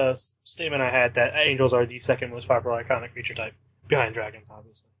the statement I had that angels are the second most popular iconic creature type, behind dragons,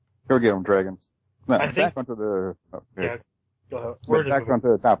 obviously. Go get them, dragons. No, I think- back onto the... Okay. Yeah, go ahead. We're Back just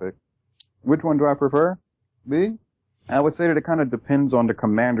onto the topic. Which one do I prefer? Me? I would say that it kind of depends on the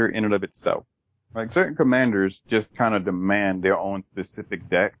commander in and of itself. Like, certain commanders just kind of demand their own specific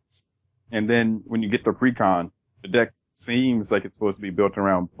deck. And then when you get the precon, the deck seems like it's supposed to be built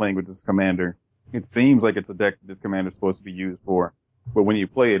around playing with this commander. It seems like it's a deck this commander is supposed to be used for. But when you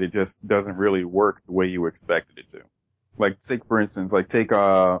play it, it just doesn't really work the way you expected it to. Like, take, for instance, take,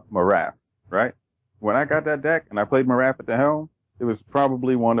 Maraf, right? When I got that deck and I played Maraf at the helm, it was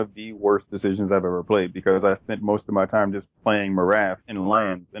probably one of the worst decisions I've ever played because I spent most of my time just playing Maraf in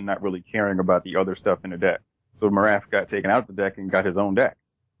lands and not really caring about the other stuff in the deck. So Maraf got taken out the deck and got his own deck.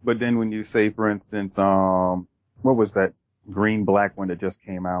 But then when you say, for instance, what was that green-black one that just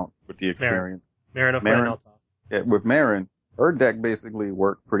came out with the experience? Marin of Marin. Yeah, with Marin, her deck basically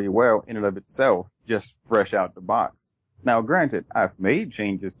worked pretty well in and of itself, just fresh out the box. Now, granted, I've made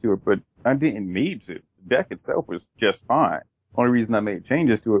changes to it, but I didn't need to. The deck itself was just fine. Only reason I made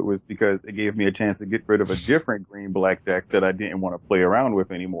changes to it was because it gave me a chance to get rid of a different green-black deck that I didn't want to play around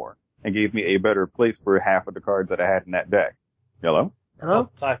with anymore, and gave me a better place for half of the cards that I had in that deck. Hello? Hello?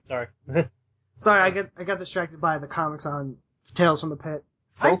 Oh, sorry. Sorry, I got distracted by the comics on Tales from the Pit.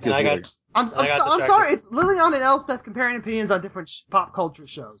 Focus, William. I'm sorry, it's Lilian and Elspeth comparing opinions on different pop culture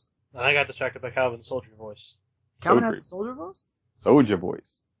shows. And I got distracted by Calvin's soldier voice. Calvin has a soldier voice? Soldier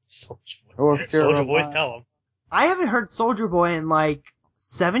voice. Soldier Oh, voice. Soldier voice, tell him. I haven't heard Soldier Boy in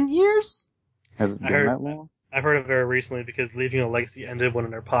 7 years? Has it been that long? I've heard it very recently because Leaving a Legacy ended one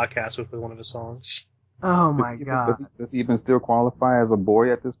of their podcasts with one of his songs. Oh my god. Does he even still qualify as a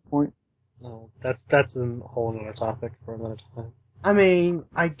boy at this point? No, that's a whole other topic for another time. I mean,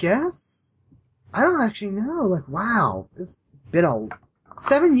 I guess? I don't actually know. Wow. It's been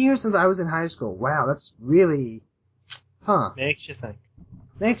 7 years since I was in high school. Wow, that's really... Huh. Makes you think.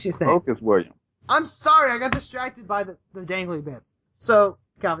 Makes you think. Focus, William. I'm sorry, I got distracted by the dangly bits. So,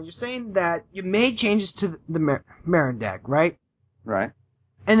 Calvin, you're saying that you made changes to the Marin deck, right? Right.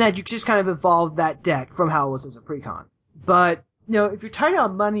 And that you just kind of evolved that deck from how it was as a precon. But, if you're tight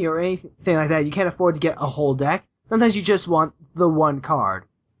on money or anything like that, you can't afford to get a whole deck. Sometimes you just want the one card.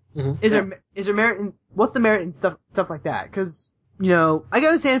 Mm-hmm. Is there merit in, what's the merit in stuff like that? Cause, I can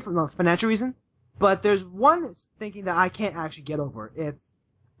understand from a financial reason, but there's one thinking that I can't actually get over. It's,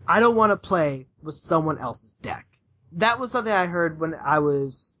 I don't want to play with someone else's deck. That was something I heard when I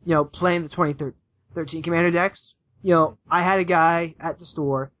was, playing the 2013 Commander decks. I had a guy at the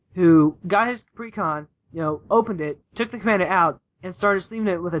store who got his precon, opened it, took the commander out, and started sleeving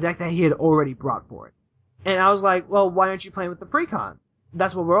it with a deck that he had already brought for it. And I was like, well, why aren't you playing with the precon?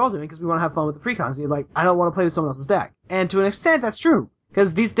 That's what we're all doing, because we want to have fun with the precons. So you're like, I don't want to play with someone else's deck. And to an extent, that's true,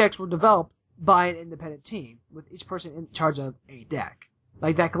 because these decks were developed by an independent team, with each person in charge of a deck.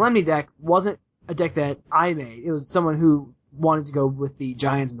 Like, that Calamity deck wasn't a deck that I made. It was someone who wanted to go with the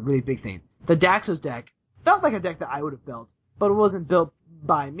Giants and the really big theme. The Daxos deck felt like a deck that I would have built, but it wasn't built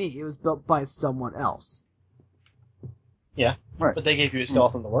by me. It was built by someone else. Yeah, right. But they gave you a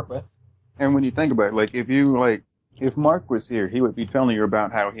skeleton to work with. And when you think about it, if Mark was here, he would be telling you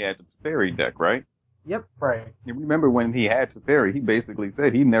about how he had the Teferi deck, right? Yep. Right. You remember when he had Teferi, he basically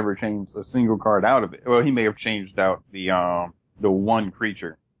said he never changed a single card out of it. Well, he may have changed out the one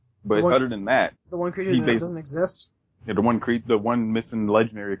creature. But other than that... The one creature that doesn't exist? Yeah, the one missing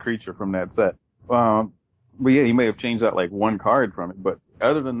legendary creature from that set. But yeah, he may have changed out one card from it, but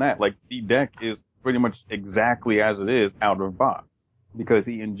other than that, the deck is pretty much exactly as it is out of box. Because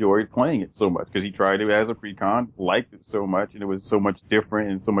he enjoyed playing it so much. Because he tried it as a precon, liked it so much, and it was so much different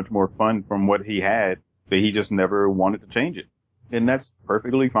and so much more fun from what he had that he just never wanted to change it. And that's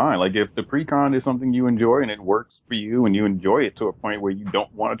perfectly fine. If the precon is something you enjoy and it works for you and you enjoy it to a point where you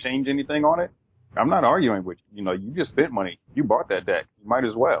don't want to change anything on it, I'm not arguing with you. You just spent money. You bought that deck. You might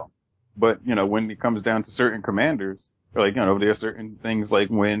as well. But, when it comes down to certain commanders, there are certain things like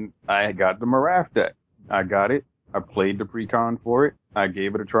when I got the Maraf deck. I got it. I played the precon for it. I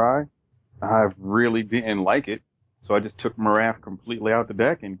gave it a try. I really didn't like it. So I just took Maraf completely out the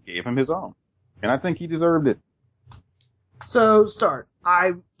deck and gave him his own. And I think he deserved it. So, Start,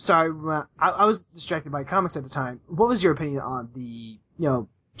 I was distracted by comics at the time. What was your opinion on the,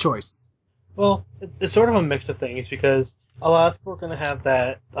 choice? Well, it's sort of a mix of things because a lot of people are going to have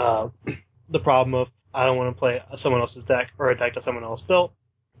that, the problem of I don't want to play someone else's deck or a deck that someone else built.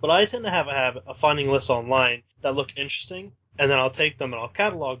 But I tend to have a habit of finding lists online that look interesting, and then I'll take them and I'll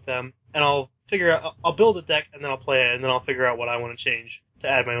catalog them, and I'll build a deck, and then I'll play it, and then I'll figure out what I want to change to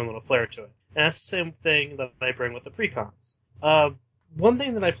add my own little flair to it. And that's the same thing that I bring with the precons. One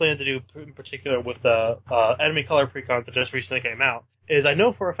thing that I plan to do in particular with the enemy color precons that just recently came out is I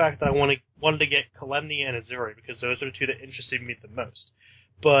know for a fact that I wanted to get Kalemni and Azuri because those are the two that interested me the most.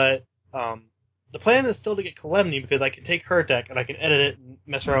 But the plan is still to get Kalemni because I can take her deck and I can edit it and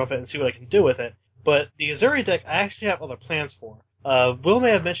mess around with it and see what I can do with it. But the Azuri deck I actually have other plans for. Will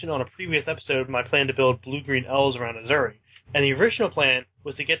may have mentioned on a previous episode my plan to build blue-green elves around Azuri, and the original plan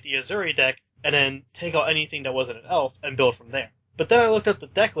was to get the Azuri deck and then take out anything that wasn't an elf and build from there. But then I looked up the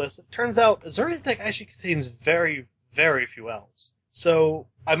deck list. It turns out Azuri's deck actually contains very, very few elves. So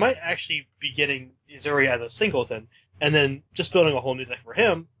I might actually be getting Azuri as a singleton and then just building a whole new deck for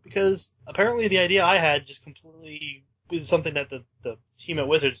him, because apparently the idea I had just completely was something that the team at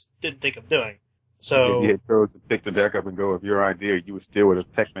Wizards didn't think of doing. So if you had chose to pick the deck up and go with your idea, you would still would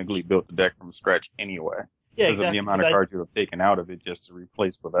have technically built the deck from scratch anyway. yeah, Because of the amount of cards you would have taken out of it just to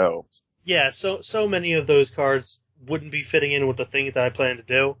replace with elves. Yeah, so many of those cards wouldn't be fitting in with the things that I plan to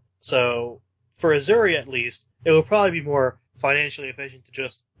do. So for Azuri at least, it would probably be more financially efficient to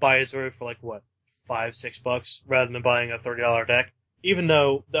just buy Azuri for $5-6 rather than buying a $30 deck. Even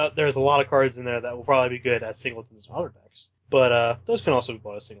though there's a lot of cards in there that will probably be good as singletons and other decks. But those can also be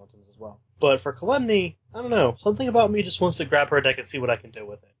bought as singletons as well. But for Kalemny, I don't know. Something about me just wants to grab her deck and see what I can do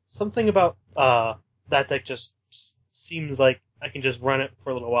with it. Something about that deck just seems like I can just run it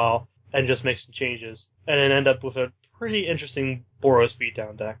for a little while and just make some changes, and then end up with a pretty interesting Boros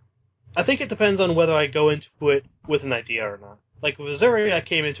beatdown deck. I think it depends on whether I go into it with an idea or not. Like with Azuri, I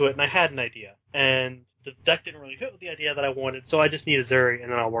came into it and I had an idea, and the deck didn't really fit with the idea that I wanted, so I just need Azuri and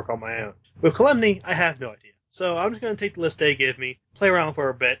then I'll work on my own. With Kalemny, I have no idea. So I'm just going to take the list they give me, play around for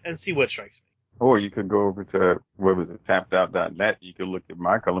a bit, and see what strikes me. Or you could go over to, tappedout.net. You could look at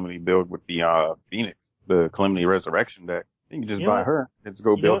my Calamity build with the Phoenix, the Calamity Resurrection deck. You can just buy her and just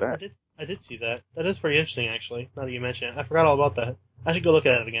go build that. I did see that. That is pretty interesting, actually, now that you mention it. I forgot all about that. I should go look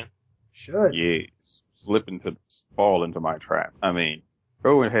at it again. Should. Yes. Fall into my trap. I mean,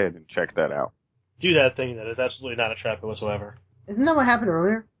 go ahead and check that out. Do that thing that is absolutely not a trap whatsoever. Isn't that what happened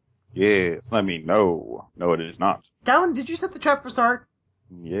earlier? Yes. I mean, no. No, it is not. Calvin, did you set the trap for start?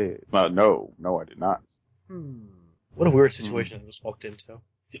 Yes. No, I did not. What a weird situation I just walked into.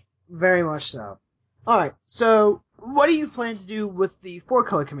 Very much so. Alright, so what do you plan to do with the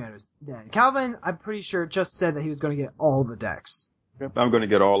 4-color commanders then? Calvin, I'm pretty sure, just said that he was going to get all the decks. Yep, I'm going to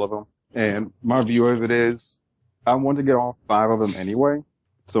get all of them. And my view of it is, I want to get all 5 of them anyway,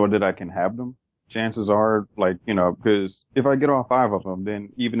 so that I can have them. Chances are, because if I get all 5 of them, then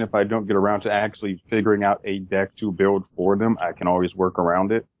even if I don't get around to actually figuring out a deck to build for them, I can always work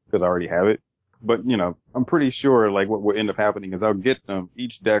around it, because I already have it. But, I'm pretty sure, what will end up happening is I'll get them.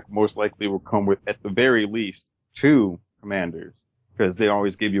 Each deck most likely will come with, at the very least, 2 commanders. Because they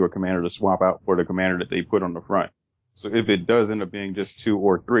always give you a commander to swap out for the commander that they put on the front. So if it does end up being just 2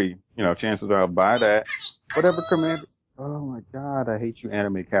 or 3, chances are I'll buy that. Whatever commander. Oh my god, I hate you,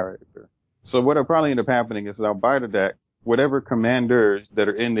 anime character. So what'll probably end up happening is I'll buy the deck. Whatever commanders that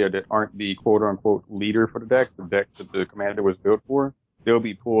are in there that aren't the quote unquote leader for the deck that the commander was built for, they'll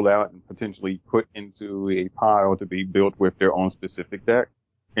be pulled out and potentially put into a pile to be built with their own specific deck.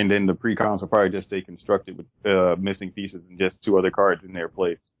 And then the precons will probably just stay constructed with missing pieces and just 2 other cards in their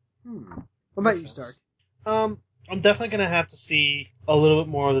place. What about you, Stark? I'm definitely going to have to see a little bit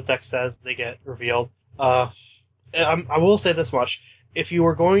more of the decks as they get revealed. I will say this much. If you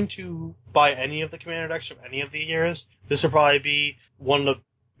were going to buy any of the commander decks from any of the years, this would probably be one of the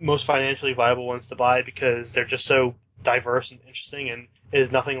most financially viable ones to buy because they're just so diverse and interesting and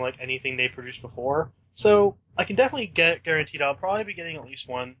is nothing like anything they produced before. So I can definitely get guaranteed I'll probably be getting at least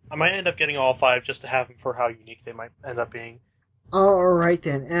one. I might end up getting all 5 just to have them for how unique they might end up being. Alright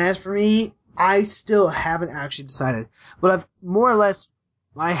then. And as for me, I still haven't actually decided. What I've more or less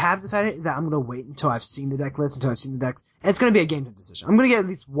I have decided is that I'm going to wait until I've seen the deck list, until I've seen the decks. And it's going to be a game time decision. I'm going to get at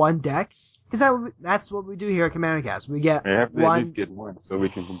least one deck, because that's what we do here at CommanderCast. We get have to one. At least get one so you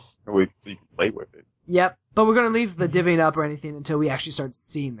can play with it. Yep, but we're going to leave the divvying up or anything until we actually start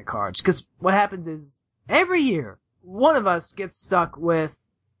seeing the cards. Because what happens is, every year, one of us gets stuck with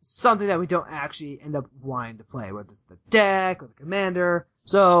something that we don't actually end up wanting to play, whether it's the deck or the commander.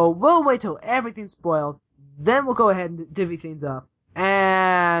 So we'll wait till everything's spoiled, then we'll go ahead and divvy things up,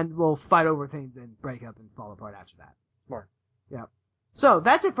 and we'll fight over things and break up and fall apart after that. Smart. Yep. So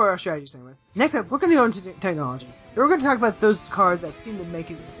that's it for our strategy segment. Next up, we're going to go into technology. And we're going to talk about those cards that seem to make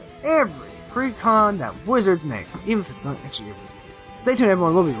it into every precon that Wizards makes, even if it's not actually every. Stay tuned,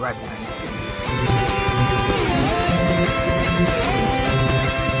 everyone. We'll be right back.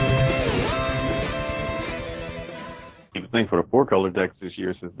 The thing for the 4-color decks this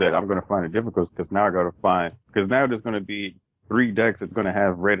year is that I'm going to find it difficult because now there's going to be 3 decks that's going to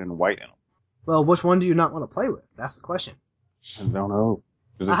have red and white in them. Well, which one do you not want to play with? That's the question. I don't know.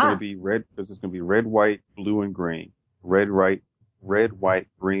 Because it's going to be red. Because it's going to be red, white, blue, and green. Red, white,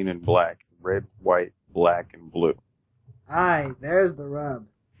 green, and black. Red, white, black, and blue. Aye, there's the rub.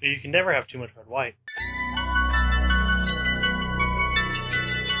 You can never have too much red white.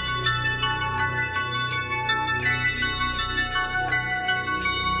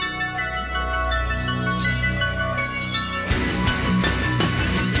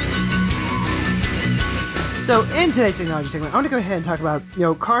 So in today's technology segment, I want to go ahead and talk about,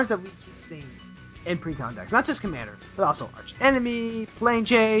 cards that we keep seeing in precon decks. Not just Commander, but also Arch Enemy, Plane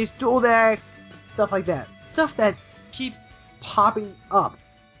Chase, Dual Decks, stuff like that. Stuff that keeps popping up.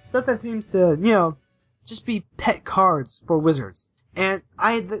 Stuff that seems to, just be pet cards for Wizards. And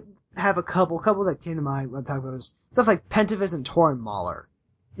I have a couple that came to mind when I talk about this. Stuff like Pentavis and Tauren Mauler.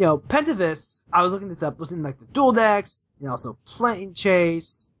 Pentavis, I was looking this up, was in like the Dual Decks, and also Plane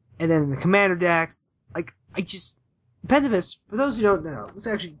Chase, and then in the Commander decks. Pentavis, for those who don't know, let's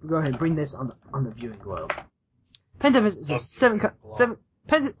actually go ahead and bring this on the viewing globe. Pentavis is a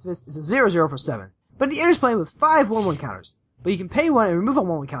 0/0 for 7, but it enters play with 5 1/1 counters. But you can pay 1 and remove a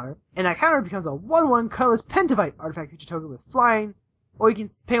 1/1 counter, and that counter becomes a 1/1 colorless Pentavite artifact creature token with flying, or you can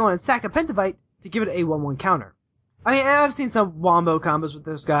pay 1 and sack a Pentavite to give it a 1/1 counter. I mean, I've seen some wombo combos with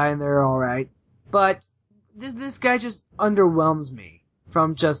this guy, and they're alright, but this guy just underwhelms me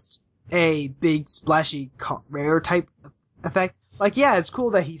from just a big, splashy, rare type effect. Like, yeah, it's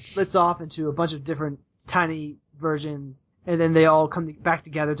cool that he splits off into a bunch of different tiny versions, and then they all come back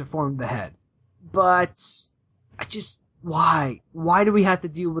together to form the head. But, why? Why do we have to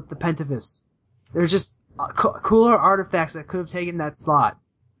deal with the Pentavis? There's just cooler artifacts that could have taken that slot.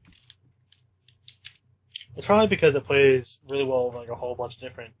 It's probably because it plays really well with like a whole bunch of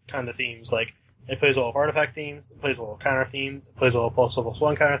different kind of themes. Like, it plays well with artifact themes, it plays well with counter themes, it plays well with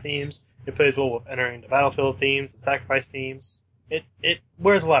 +1/+1 counter themes, it plays well with entering the battlefield themes and sacrifice themes. It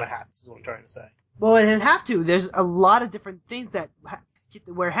wears a lot of hats, is what I'm trying to say. Well, it would have to. There's a lot of different things that get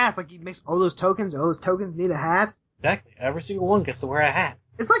to wear hats. Like, you mix all those tokens need a hat. Exactly. Every single one gets to wear a hat.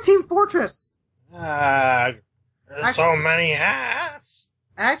 It's like Team Fortress. There's so many hats.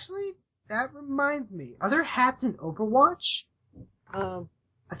 Actually, that reminds me. Are there hats in Overwatch? I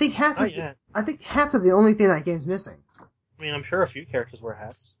think hats are the only thing that game's missing. I mean, I'm sure a few characters wear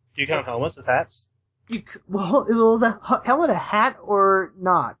hats. Do you count helmets as hats? Well, is a helmet a hat or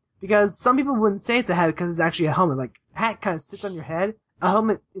not? Because some people wouldn't say it's a hat because it's actually a helmet. Like, a hat kind of sits on your head. A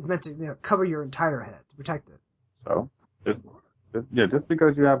helmet is meant to cover your entire head to protect it. So, just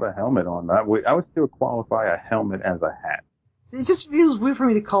because you have a helmet on, I would still qualify a helmet as a hat. It just feels weird for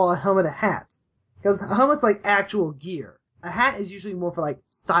me to call a helmet a hat. Because a helmet's like actual gear. A hat is usually more for like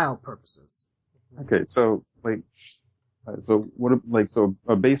style purposes. Okay, so a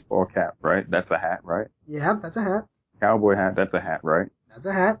baseball cap, right? That's a hat, right? Yeah, that's a hat. Cowboy hat, that's a hat, right? That's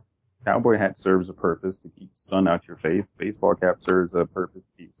a hat. Cowboy hat serves a purpose to keep sun out your face. Baseball cap serves a purpose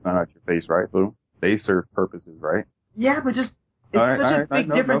to keep sun out your face, right? So they serve purposes, right? Yeah, but just it's such a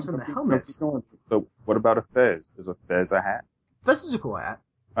big difference from the helmet. So what about a fez? Is a fez a hat? Fez is a cool hat.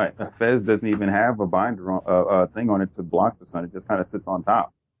 Alright, a fez doesn't even have a binder on, thing on it to block the sun. It just kind of sits on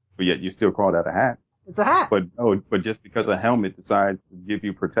top. But yet you still call that a hat. It's a hat. But just because a helmet decides to give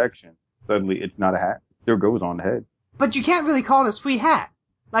you protection, suddenly it's not a hat. It still goes on the head. But you can't really call it a sweet hat.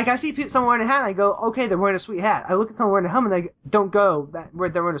 Like, I see someone wearing a hat, and I go, okay, they're wearing a sweet hat. I look at someone wearing a helmet, and I don't go, they're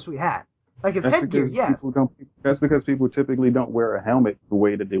wearing a sweet hat. Like, it's headgear, yes. That's because people typically don't wear a helmet the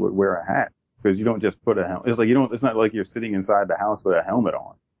way that they would wear a hat. Because you don't just put a helmet. It's not like you're sitting inside the house with a helmet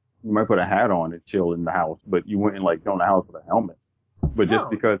on. You might put a hat on and chill in the house, but you wouldn't go in the house with a helmet. But just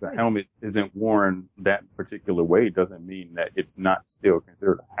because a helmet isn't worn that particular way doesn't mean that it's not still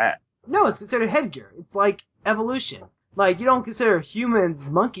considered a hat. No, it's considered headgear. It's like evolution. Like, you don't consider humans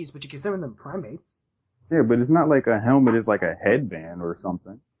monkeys, but you consider them primates. Yeah, but it's not like a helmet is like a headband or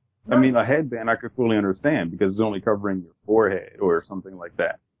something. No. I mean, a headband I could fully understand because it's only covering your forehead or something like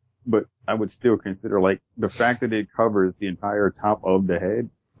that. But I would still consider, the fact that it covers the entire top of the head,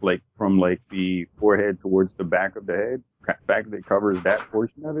 from the forehead towards the back of the head, the fact that it covers that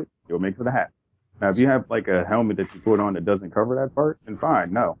portion of it, it makes it a hat. Now, if you have, a helmet that you put on that doesn't cover that part, then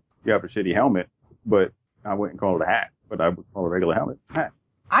fine, no. You have a shitty helmet, but I wouldn't call it a hat. But I would call a regular helmet a hat.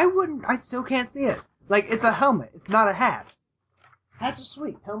 I still can't see it. It's a helmet. It's not a hat. Hats are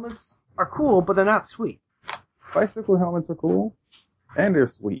sweet. Helmets are cool, but they're not sweet. Bicycle helmets are cool. And they're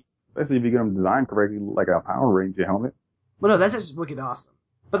sweet. Especially if you get them designed correctly, like a Power Ranger helmet. Well, no, that's just wicked awesome.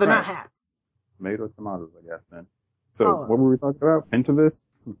 But they're not hats. Tomatoes, I guess, then. So, what were we talking about? Pentavis?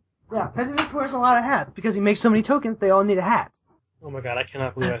 Yeah, Pentavis wears a lot of hats. Because he makes so many tokens, they all need a hat. Oh my god, I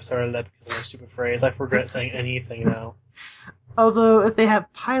cannot believe I started that because of my stupid phrase. I regret saying anything now. Although, if they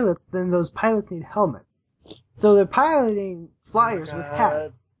have pilots, then those pilots need helmets. So they're piloting flyers with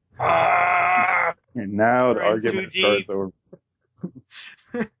hats. And now the argument starts over.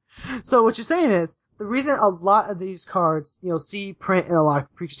 So what you're saying is, the reason a lot of these cards, see print in a lot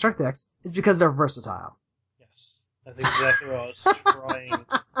of pre-construct decks is because they're versatile. Yes, that's exactly what I was trying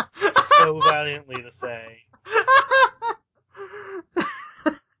so valiantly to say.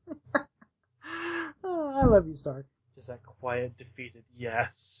 Oh, I love you, Stark. Just that quiet, defeated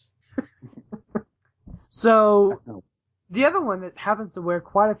yes. So, the other one that happens to wear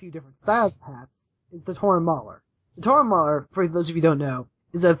quite a few different styles of hats is the Tauren Mauler. The Tauren Mauler, for those of you who don't know,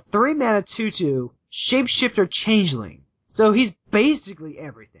 is a 3-mana 2/2 shapeshifter changeling. So he's basically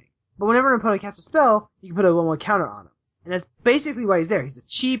everything. But whenever an opponent casts a spell, you can put a 1/1 counter on him. And that's basically why he's there. He's a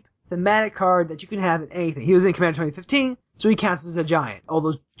cheap, thematic card that you can have in anything. He was in Commander 2015, so he counts as a giant. All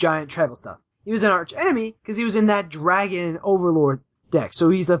those giant travel stuff. He was an arch enemy because he was in that Dragon Overlord deck. So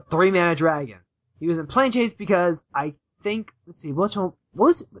he's a 3-mana dragon. He was in Plane Chase because I think, let's see, what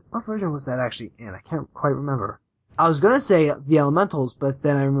version was that actually in? I can't quite remember. I was gonna say the Elementals, but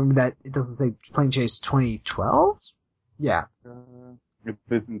then I remember that it doesn't say Plane Chase 2012? Yeah. If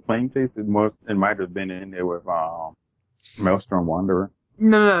it's in Plane Chase, it might have been in there with, Maelstrom Wanderer.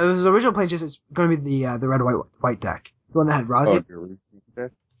 No, it was the original Plane Chase. It's gonna be the red, white deck. The one that had Razi.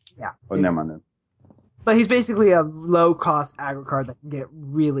 Yeah. Oh, never mind then. But he's basically a low-cost aggro card that can get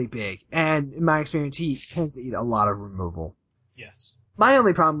really big. And in my experience, he tends to eat a lot of removal. Yes. My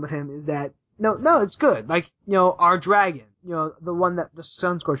only problem with him is that, no, it's good. Like, our dragon, the one that, the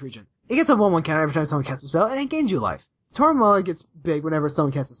Sunscorch region, it gets a 1/1 counter every time someone casts a spell, and it gains you life. Tauren Mauler gets big whenever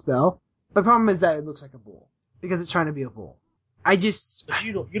someone casts a spell. The problem is that it looks like a bull. Because it's trying to be a bull. But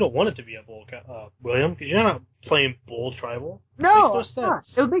you don't want it to be a bull, William, because you're not playing bull tribal. No, makes no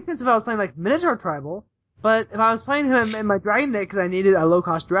sense. It would make sense if I was playing like Minotaur tribal, but if I was playing him in my dragon deck because I needed a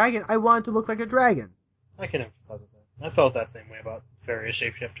low-cost dragon, I wanted to look like a dragon. I can emphasize with that. I felt that same way about various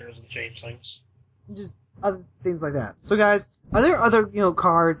shapeshifters and changelings. Just other things like that. So guys, are there other,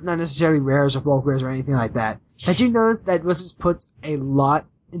 cards, not necessarily rares or bulk rares or anything like that you noticed that Wizards puts a lot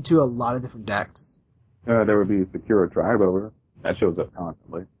into a lot of different decks? There would be Secure Tribe over. That shows up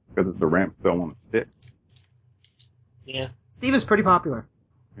constantly because it's the ramp spell on the stick. Yeah. Steve is pretty popular.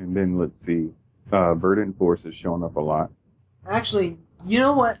 And then let's see, Verdant Force is showing up a lot. Actually, you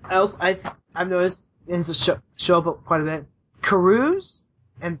know what else I've noticed is to show up quite a bit? Carouse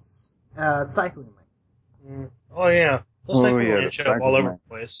and cycling links. Oh yeah. Those cycling the links show up all over the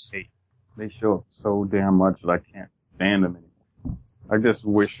place. They show up so damn much that I can't stand them anymore. I just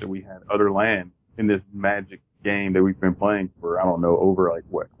wish that we had other land in this Magic game that we've been playing for, I don't know, over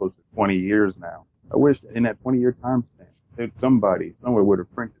close to 20 years now. I wish in that 20-year time span that somebody somewhere would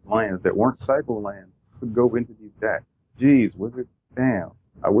have printed lands that weren't cycle lands could go into these decks. Jeez, damn.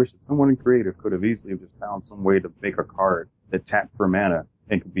 I wish that someone in creative could have easily just found some way to make a card that tapped for mana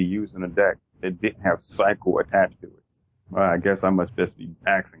and could be used in a deck that didn't have cycle attached to it. Well, I guess I must just be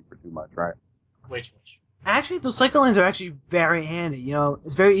asking for too much, right? Way too much. Actually, those cycle lands are actually very handy.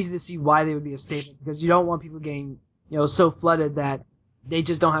 It's very easy to see why they would be a staple because you don't want people getting, so flooded that they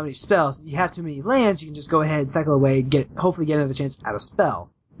just don't have any spells. If you have too many lands, you can just go ahead, cycle away, hopefully get another chance at a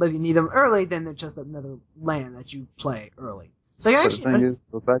spell. But if you need them early, then they're just another land that you play early. So I actually, the thing is,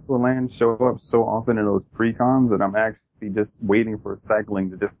 those cycle lands show up so often in those precons that I'm actually just waiting for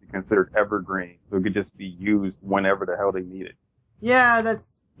cycling to just be considered evergreen, so it could just be used whenever the hell they need it. Yeah,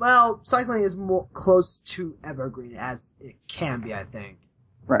 cycling is more close to evergreen as it can be, I think.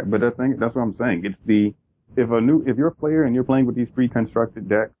 Right, but that's what I'm saying. It's if you're a player and you're playing with these pre-constructed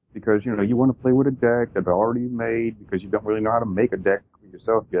decks because, you want to play with a deck that's already made because you don't really know how to make a deck for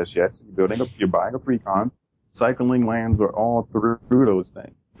yourself just yet, so you're buying a precon, cycling lands are all through those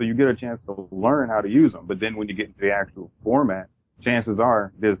things. So you get a chance to learn how to use them, but then when you get into the actual format, chances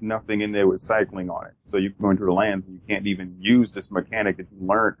are there's nothing in there with cycling on it. So you go into the lands and you can't even use this mechanic that you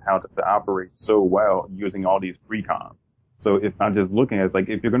learned how to operate so well using all these precons. So if I'm just looking at it,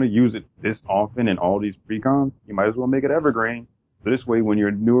 if you're going to use it this often in all these precons, you might as well make it evergreen. So this way when your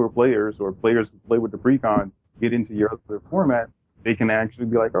newer players or players who play with the precon get into your other format, they can actually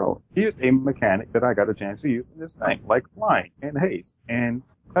be like, oh, here's a mechanic that I got a chance to use in this thing, like flying and haste and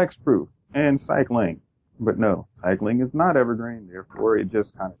hexproof and cycling. But no, cycling is not evergreen, therefore it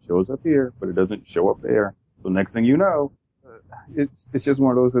just kind of shows up here, but it doesn't show up there. So next thing you know, it's just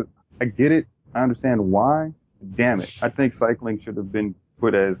one of those that I get it, I understand why. Damn it, I think cycling should have been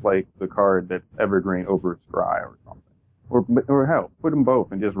put as the card that's evergreen over Scry or something. Or hell, put them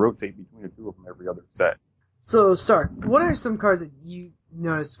both and just rotate between the two of them every other set. So, Stark, what are some cards that you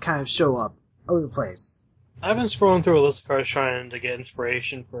notice kind of show up over the place? I've been scrolling through a list of cards trying to get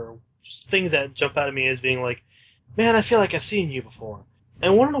inspiration for just things that jump out at me as being like, man, I feel like I've seen you before.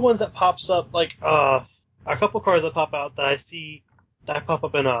 And one of the ones that pops up, a couple cards that pop out that I see that pop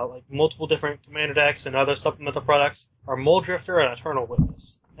up in multiple different commander decks and other supplemental products are Mold Drifter and Eternal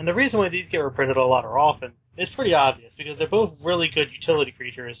Witness. And the reason why these get reprinted a lot or often is pretty obvious because they're both really good utility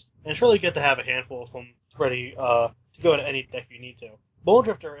creatures, and it's really good to have a handful of them ready to go into any deck you need to. Bowl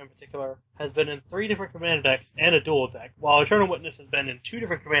Drifter, in particular, has been in 3 different commander decks and a dual deck, while Eternal Witness has been in 2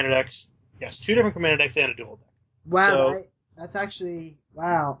 different commander decks. Yes, 2 different commander decks and a dual deck. Wow, that's actually,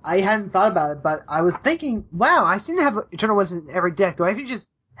 wow. I hadn't thought about it, but I was thinking, wow, I seem to have Eternal Witness in every deck. Do I actually just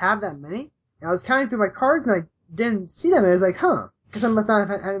have that many? And I was counting through my cards and I didn't see them, and I was like, huh. Because I must not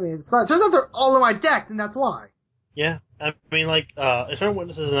have had any. It's not. Turns out they're all in my deck, and that's why. Yeah, I mean, Eternal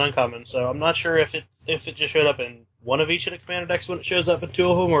Witness is an uncommon, so I'm not sure if it just showed up in one of each of the commander decks when it shows up in 2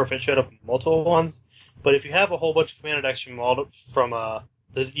 of them, or if it showed up in multiple ones. But if you have a whole bunch of commander decks from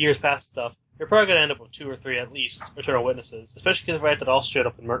the years past stuff, you're probably going to end up with 2 or 3 at least Eternal Witnesses, especially because that also showed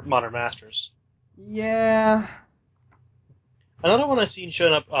up in Modern Masters. Yeah. Another one I've seen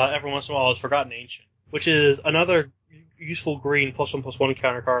showing up every once in a while is Forgotten Ancient, which is another useful green +1/+1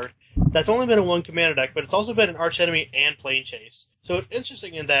 counter card that's only been in 1 commander deck, but it's also been in Arch Enemy and Plane Chase. So it's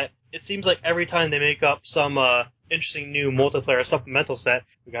interesting in that it seems like every time they make up some interesting new multiplayer supplemental set,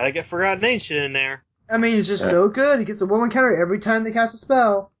 we gotta get Forgotten Ancient in there. I mean, it's just so good. It gets a 1/1 counter every time they cast a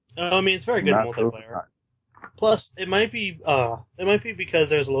spell. I mean, it's very good in multiplayer. Plus, it might be because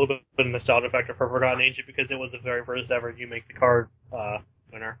there's a little bit of a nostalgia factor for Forgotten Ancient because it was the very first ever You Make the Card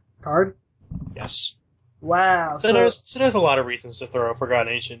winner. Card? Yes. Wow. So there's a lot of reasons to throw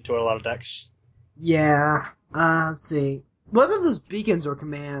Forgotten Ancient into a lot of decks. Yeah. Let's see. What about those beacons or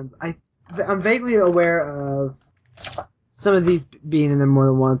commands? I'm vaguely aware of some of these being in there more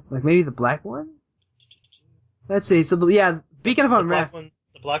than once. Like maybe the black one? Let's see. So, Beacon of Unrest.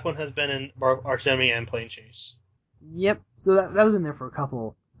 The black one has been in Arch Enemy and Plane Chase. Yep. So that was in there for a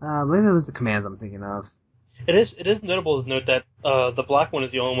couple. Maybe it was the commands I'm thinking of. It is notable to note that the black one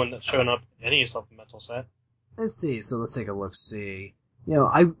is the only one that's shown up in any supplemental set. Let's see. So let's take a look. See.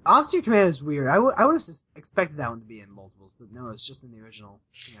 Austere Commander is weird. I would have expected that one to be in multiples, but no, it's just in the original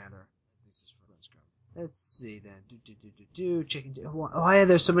Commander. This is for Let's see then. Chicken. Oh yeah,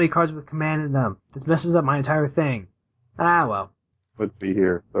 there's so many cards with command in them. This messes up my entire thing. Ah well. Let's see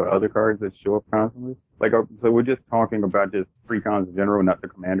here. So other cards that show up constantly? So we're just talking about just precons in general, not the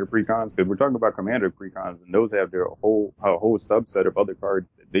commander precons, because we're talking about commander precons, and those have a whole subset of other cards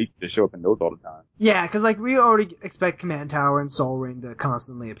that show up in those all the time. Yeah, because we already expect Command Tower and Soul Ring to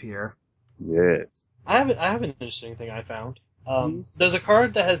constantly appear. Yes. I have an interesting thing I found. There's a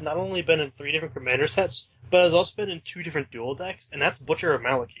card that has not only been in 3 different commander sets, but has also been in 2 different dual decks, and that's Butcher of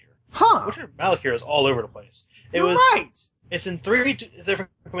Malakir. Huh. Butcher of Malakir is all over the place. You're right! It's in 3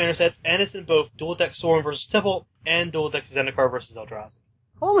 different commander sets, and it's in both dual deck Sorin versus Temple and dual deck Zendikar versus Eldrazi.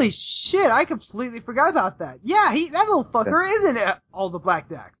 Holy shit, I completely forgot about that. Yeah, that little fucker is in all the black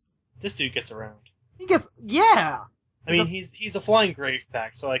decks. This dude gets around. Yeah! I mean, he's a flying grave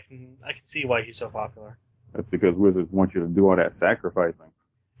pack, so I can see why he's so popular. That's because Wizards want you to do all that sacrificing.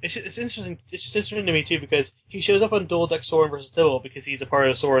 It's interesting. It's just interesting to me too because he shows up on dual deck Sorin versus Tibble because he's a part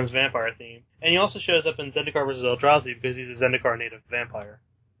of Sorin's vampire theme, and he also shows up in Zendikar versus Eldrazi because he's a Zendikar native vampire,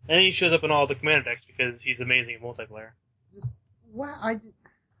 and he shows up in all the commander decks because he's amazing in multiplayer.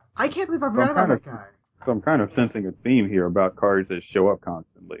 I can't believe I forgot about that guy. So I'm kind of sensing a theme here about cards that show up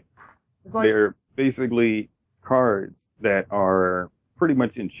constantly. They're basically cards that are pretty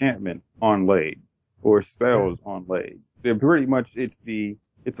much enchantments on leg or spells on leg. They're pretty much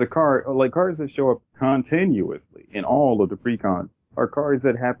it's a card, like cards that show up continuously in all of the precons are cards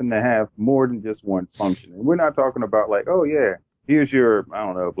that happen to have more than just one function. And we're not talking about like, oh yeah, here's your, I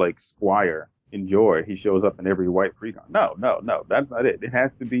don't know, like Squire, Enjoy. He shows up in every white precon. No, that's not it. It has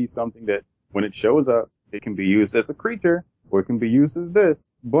to be something that when it shows up, it can be used as a creature, or it can be used as this,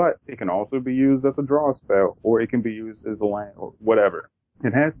 but it can also be used as a draw spell, or it can be used as a land, or whatever.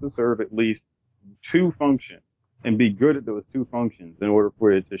 It has to serve at least 2 functions and be good at those 2 functions in order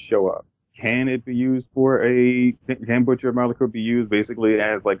for it to show up. Can it be used can Butcher of Malakir be used basically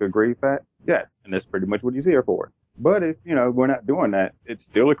as like a grave fat? Yes, and that's pretty much what he's here for. But if, we're not doing that, it's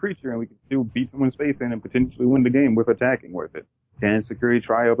still a creature and we can still beat someone's face in and potentially win the game with attacking with it. Can Security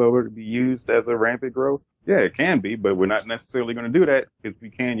Triumph Over be used as a rampant growth? Yeah, it can be, but we're not necessarily going to do that because we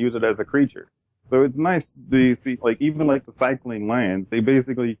can use it as a creature. So it's nice to see, even the cycling lands, they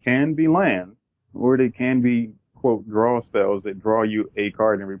basically can be lands, or they can be, quote, draw spells that draw you a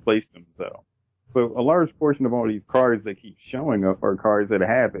card and replace themselves. So a large portion of all these cards that keep showing up are cards that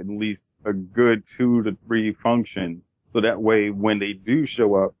have at least a good 2 to 3 functions. So that way, when they do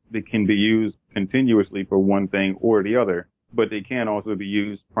show up, they can be used continuously for one thing or the other, but they can also be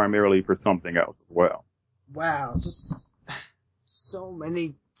used primarily for something else as well. Wow, just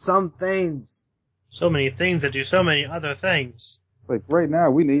some things. So many things that do so many other things. Like right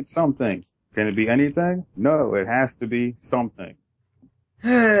now, we need something. Can it be anything? No, it has to be something.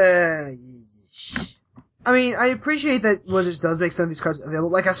 I mean, I appreciate that Wizards does make some of these cards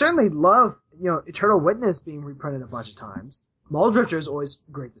available. Like, I certainly love, Eternal Witness being reprinted a bunch of times. Muldrifter is always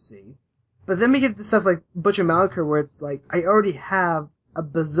great to see. But then we get to stuff like Butcher Malachor, where it's like, I already have a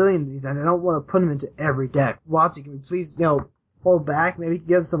bazillion of these, and I don't want to put them into every deck. WOTC, can we please, hold back? Maybe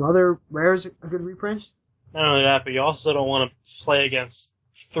give some other rares a good reprint? Not only that, but you also don't want to play against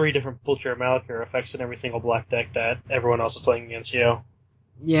 3 different Butcher Malachor effects in every single black deck that everyone else is playing against you.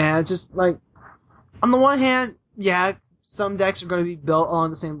 Yeah, it's just like, on the one hand, yeah, some decks are going to be built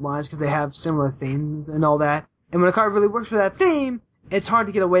along the same lines because they have similar themes and all that. And when a card really works for that theme, it's hard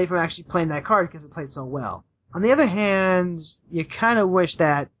to get away from actually playing that card because it plays so well. On the other hand, you kind of wish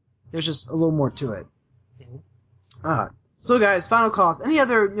that there's just a little more to it. Mm-hmm. So guys, final calls. Any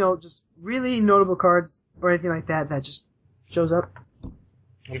other, just really notable cards or anything like that that just shows up?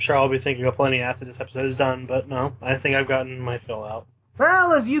 I'm sure I'll be thinking of plenty after this episode is done, but no, I think I've gotten my fill out.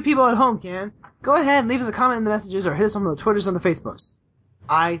 Well, if you people at home can, go ahead and leave us a comment in the messages or hit us on the Twitters and the Facebooks.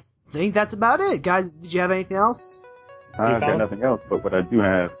 I think that's about it. Guys, did you have anything else? I've got nothing else, but what I do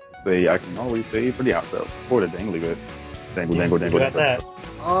have to say, I can always say for the outro, or the dangly bit. Dangle, dangle, dangle, got that.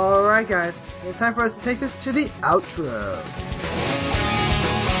 Alright guys, it's time for us to take this to the outro.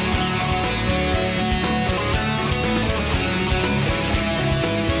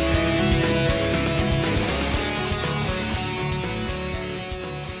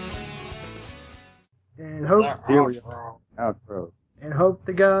 And Outro. And hope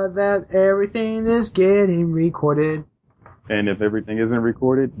to God that everything is getting recorded. And if everything isn't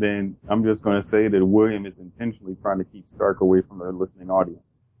recorded, then I'm just going to say that William is intentionally trying to keep Stark away from the listening audience.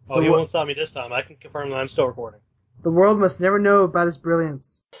 Oh, he won't stop me this time. I can confirm that I'm still recording. The world must never know about his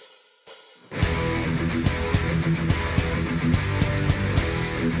brilliance.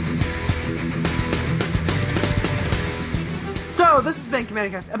 So, this has been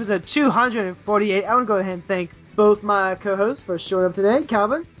CommanderCast episode 248. I want to go ahead and thank both my co-hosts for showing up today.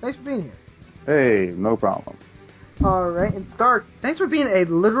 Calvin, thanks for being here. Hey, no problem. Alright, and Stark, thanks for being a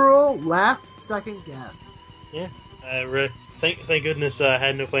literal last-second guest. Yeah, thank goodness I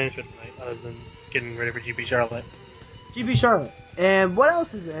had no plans for tonight other than getting ready for GP Charlotte. GP Charlotte. And what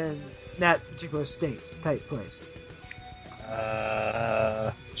else is in that particular type place?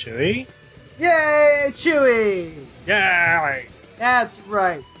 Chewy? Yay, Chewy! Yay! That's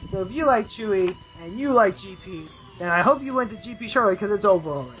right. So if you like Chewy and you like GPs, then I hope you went to GP Charlotte because it's over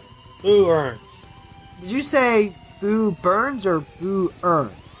already. Boo earns. Did you say Boo Burns or Boo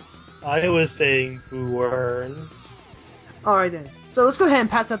Earns? I was saying Boo earns. Alright then. So let's go ahead and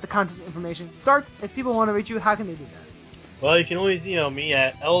pass out the contact information. Stark, if people want to reach you, how can they do that? Well, you can always email me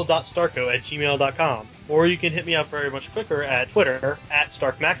at l.starko@gmail.com, or you can hit me up very much quicker at Twitter,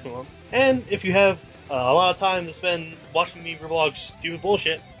 @StarkMaximum. And if you have a lot of time to spend watching me reblog stupid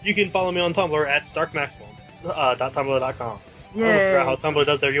bullshit, you can follow me on Tumblr at starkmaximum.tumblr.com. Yay! I almost forgot how Tumblr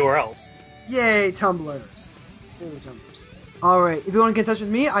does their URLs. Yay, Tumblers. Tumblers. Alright, if you want to get in touch with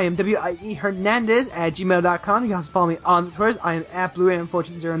me, I am wiehernandez@gmail.com. You can also follow me on the Twitters. I am at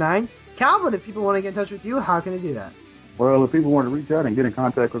BlueAm1409. Calvin, if people want to get in touch with you, how can they do that? Well, if people want to reach out and get in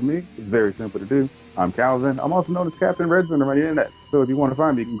contact with me, it's very simple to do. I'm Calvin. I'm also known as Captain Red Zone around the internet. So if you want to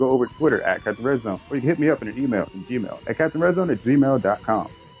find me, you can go over to Twitter at Captain Red Zone, or you can hit me up in an email in Gmail at CaptainRedZone@gmail.com.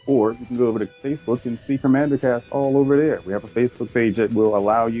 Or you can go over to Facebook and see CommanderCast all over there. We have a Facebook page that will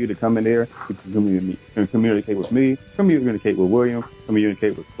allow you to come in there to communicate with me, communicate with William,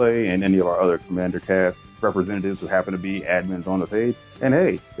 communicate with Clay, and any of our other CommanderCast representatives who happen to be admins on the page. And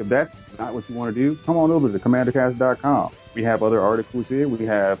hey, if that's not what you want to do, come on over to CommanderCast.com. We have other articles here. We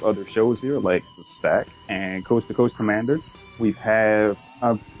have other shows here like The Stack and Coast to Coast Commander. We have,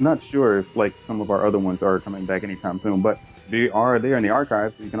 I'm not sure if like some of our other ones are coming back anytime soon, but they are there in the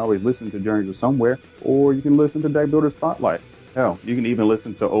archives, so you can always listen to Journeys of Somewhere, or you can listen to Deck Builder Spotlight. Hell, you can even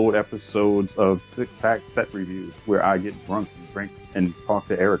listen to old episodes of Six Pack Set Reviews, where I get drunk and drink and talk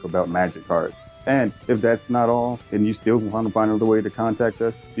to Eric about Magic cards. And if that's not all, and you still want to find another way to contact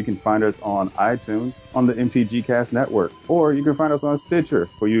us, you can find us on iTunes, on the MTGcast network, or you can find us on Stitcher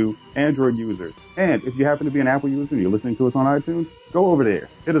for you Android users. And if you happen to be an Apple user and you're listening to us on iTunes, go over there,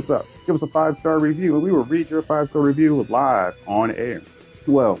 hit us up, give us a 5-star review, and we will read your 5-star review live on air.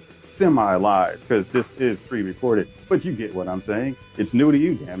 Well, semi-live, because this is pre-recorded, but you get what I'm saying. It's new to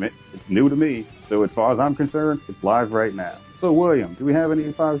you, damn it. It's new to me. So as far as I'm concerned, it's live right now. So William, do we have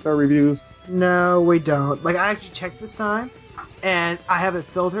any 5-star reviews? No, we don't. Like, I actually checked this time, and I have it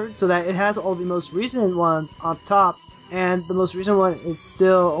filtered so that it has all the most recent ones on top, and the most recent one is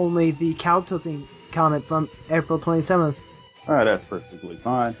still only the cow tilting comment from April 27th. Alright, that's perfectly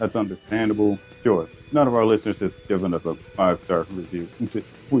fine. That's understandable. Sure. None of our listeners has given us a 5-star review.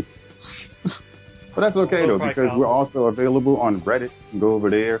 But that's okay, though, probably because count. we're also available on Reddit. You can go over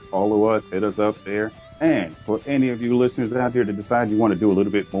there, follow us, hit us up there. And for any of you listeners out there that decide you want to do a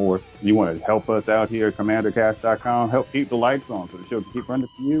little bit more, you want to help us out here at CommanderCast.com, help keep the lights on so the show can keep running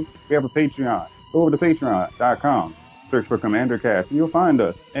for you, we have a Patreon. Go over to Patreon.com, search for CommanderCast, and you'll find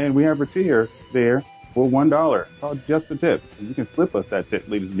us. And we have a tier there for $1 called Just a Tip. And you can slip us that tip,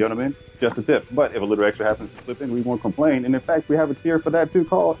 ladies and gentlemen, just a tip. But if a little extra happens to slip in, we won't complain. And in fact, we have a tier for that too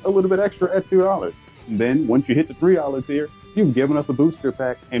called a little bit extra at $2. And then once you hit the $3 tier, you've given us a booster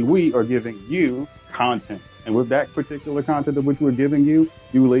pack, and we are giving you content. And with that particular content of which we're giving you,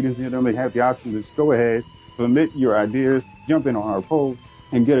 ladies and gentlemen, have the option to just go ahead, submit your ideas, jump in on our poll,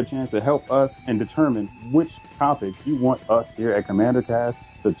 and get a chance to help us and determine which topic you want us here at CommanderCast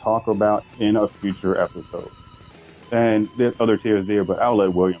to talk about in a future episode. And there's other tiers there, but I'll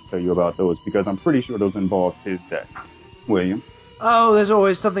let William tell you about those because I'm pretty sure those involve his decks. William? Oh, there's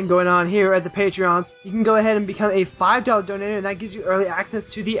always something going on here at the Patreon. You can go ahead and become a $5 donator, and that gives you early access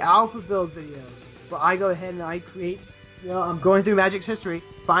to the Alpha Build videos, where I go ahead and I create, I'm going through Magic's history,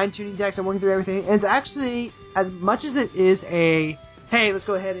 fine-tuning decks, I'm working through everything, and it's actually, as much as it is a, hey, let's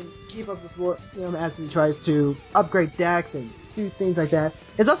go ahead and keep up with what as he tries to upgrade decks and do things like that,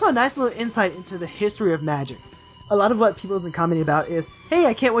 it's also a nice little insight into the history of Magic. A lot of what people have been commenting about is, hey,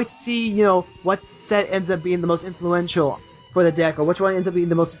 I can't wait to see, what set ends up being the most influential for the deck, or which one ends up being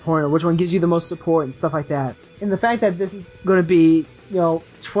the most important, or which one gives you the most support, and stuff like that. And the fact that this is going to be,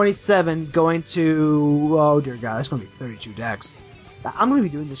 27 going to, oh dear God, it's going to be 32 decks. I'm going to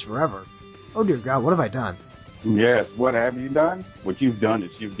be doing this forever. Oh dear God, what have I done? Yes, what have you done? What you've done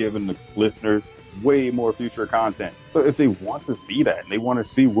is you've given the listeners way more future content. So if they want to see that, and they want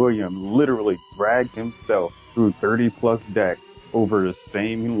to see William literally drag himself through 30 plus decks over the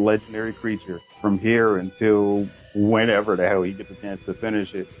same legendary creature from here until whenever the hell he gets a chance to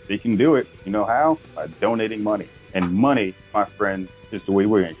finish it, they can do it. You know how? By donating money. And money, my friends, is the way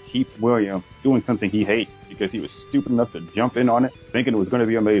we're going to keep William doing something he hates because he was stupid enough to jump in on it thinking it was going to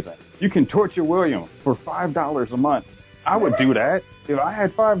be amazing. You can torture William for $5 a month. I would do that. If I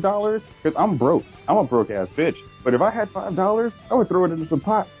had $5, because I'm broke. I'm a broke ass bitch. But if I had $5, I would throw it into the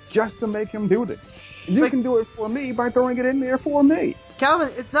pot just to make him do this. And you can do it for me by throwing it in there for me.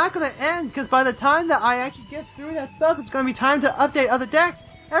 Calvin, it's not going to end, because by the time that I actually get through that stuff, it's going to be time to update other decks.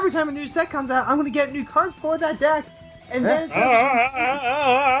 Every time a new set comes out, I'm going to get new cards for that deck. And then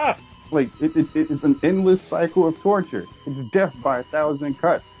Like, it's an endless cycle of torture. It's death by 1,000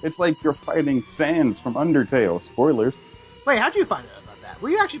 cuts. It's like you're fighting Sans from Undertale. Spoilers. Wait, how'd you find out about that? Were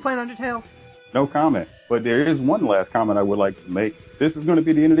you actually playing Undertale? No comment. But there is one last comment I would like to make. This is going to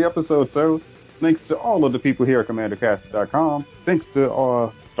be the end of the episode, so thanks to all of the people here at CommanderCast.com. Thanks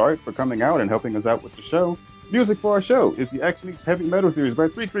to Start for coming out and helping us out with the show. Music for our show is the X Meets Heavy Metal series by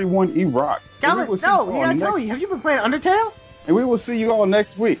 331E Rock. Calvin, no, you gotta tell me, have you been playing Undertale? And we will see you all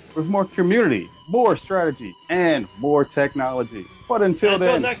next week with more community, more strategy, and more technology. But until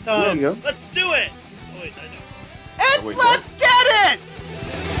then, next time, William, let's do it! Oh, wait, I know. It's wait, Let's Get It!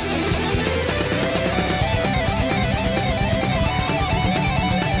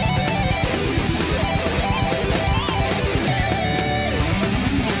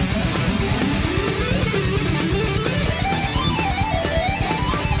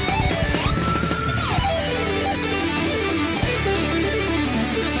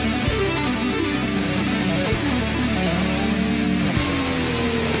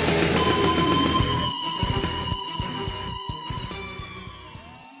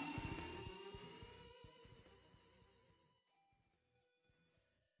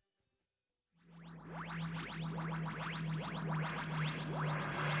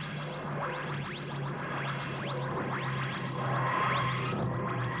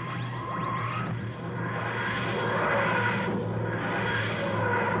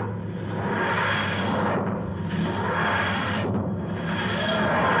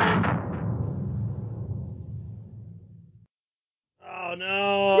 Oh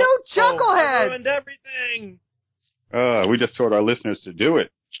no! You I chuckleheads! ruined everything! we just told our listeners to do it.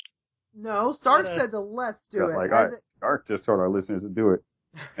 No, Stark Yeah. said the let's do it. Like, As it. Stark just told our listeners to do it.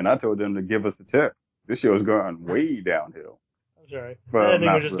 And I told them to give us a tip. This show is going way downhill. I'm sorry. Well, I think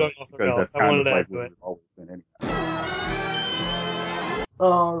not we're just really, going off the because rails. that's I kind wanted of to like add to what it. we've always been anyway.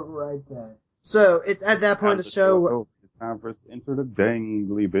 Alright then. So, it's at that point in the show where. It's time for us to enter the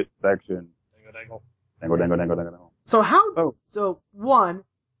dangly bit section. Dangle. Dangle. So how? Oh. So one,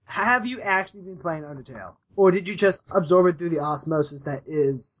 have you actually been playing Undertale, or did you just absorb it through the osmosis that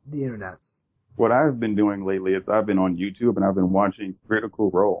is the internets? What I've been doing lately is I've been on YouTube and I've been watching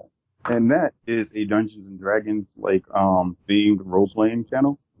Critical Role. And that is a Dungeons and Dragons themed role playing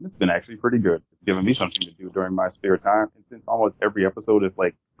channel. It's been actually pretty good. giving me something to do during my spare time. And since almost every episode is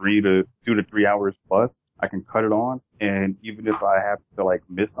like 2 to 3 hours plus, I can cut it on. And even if I have to like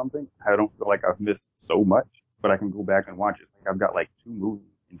miss something, I don't feel like I've missed so much, but I can go back and watch it. Like I've got like 2 movies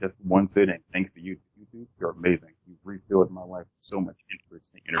in just one sitting. Thanks to you, YouTube. You're amazing. You've refilled my life with so much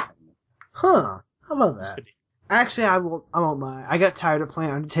interesting entertainment. Huh. How about that? Actually, I won't lie. I got tired of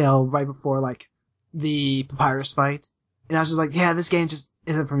playing Undertale right before, like, the Papyrus fight. And I was just like, yeah, this game just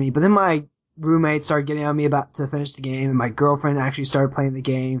isn't for me. But then my roommate started getting on me about to finish the game, and my girlfriend actually started playing the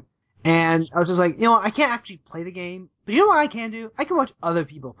game. And I was just like, you know what, I can't actually play the game, but you know what I can do? I can watch other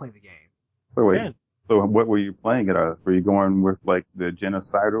people play the game. So wait, so what were you playing it as? Were you going with like the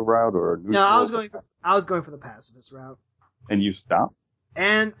genocidal route or neutral? No, I was going for the pacifist route. And you stopped?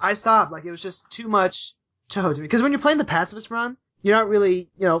 And I stopped. Like, it was just too much to me. Because when you're playing the pacifist run, you're not really,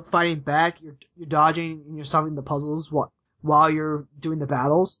 fighting back. You're dodging and you're solving the puzzles while you're doing the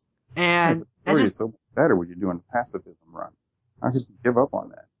battles. And the story is so better when you're doing a pacifism run. I just give up on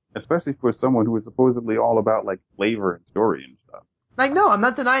that. Especially for someone who is supposedly all about like flavor and story and stuff. Like, no, I'm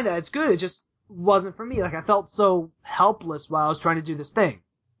not denying that. It's good. It just wasn't for me. Like, I felt so helpless while I was trying to do this thing.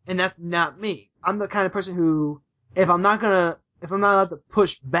 And that's not me. I'm the kind of person who, if I'm not allowed to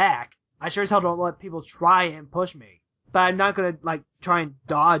push back, I sure as hell don't let people try and push me. But I'm not gonna, like, try and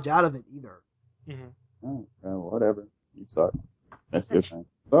dodge out of it either. Mm-hmm. Oh, well, whatever. You suck. That's your thing.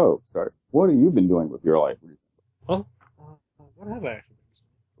 So, Scott, what have you been doing with your life recently? Well, what have I actually been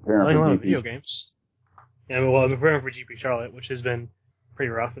recently? Preparing Playing a for lot of GP. video games. Yeah, well, I'm preparing for GP Charlotte, which has been pretty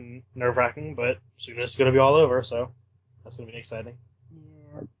rough and nerve-wracking, but soon it's going to be all over, so that's going to be exciting.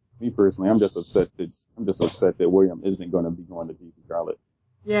 Yeah. Me personally, I'm just upset that William isn't going to be going to GP Charlotte.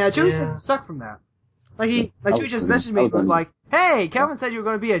 Yeah, Chewy said suck from that. Like Chewy just messaged me and was like, hey, Calvin said you were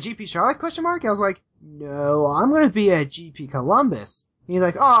going to be at GP Charlotte, ? I was like, no, I'm going to be at GP Columbus. And he's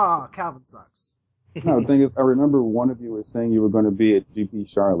like, oh, Calvin sucks. No, the thing is, I remember one of you was saying you were going to be at GP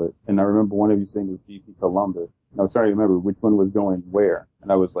Charlotte, and I remember one of you saying it was GP Columbus. And I was trying to remember which one was going where.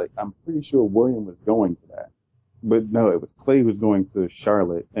 And I was like, I'm pretty sure William was going to that. But no, it was Clay who's going to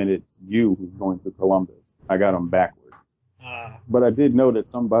Charlotte, and it's you who's going to Columbus. I got them backwards. But I did know that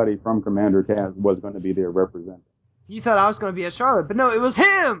somebody from CommanderCast was going to be there representing. You thought I was going to be at Charlotte, but no, it was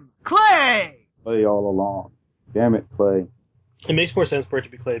him! Clay! Clay all along. Damn it, Clay. It makes more sense for it to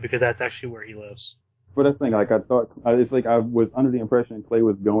be Clay because that's actually where he lives. But that's the thing, like I thought, it's like I was under the impression Clay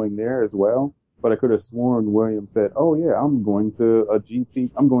was going there as well, but I could have sworn William said, oh yeah, I'm going to the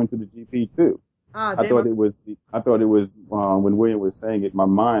GP too. I thought it was when William was saying it, my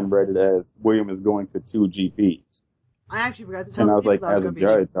mind read it as William is going to 2 GPs. I actually forgot to tell And I was people like, that I was as a going to be at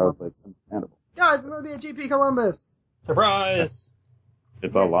judge, GP I was Columbus. like, understandable. Guys, I'm going to be at GP Columbus! Surprise!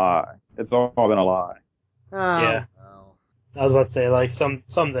 It's a lie. It's all been a lie. Yeah. Well. I was about to say, like,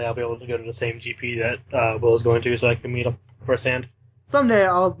 someday I'll be able to go to the same GP that Will is going to so I can meet him firsthand. Someday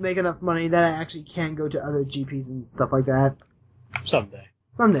I'll make enough money that I actually can go to other GPs and stuff like that. Someday.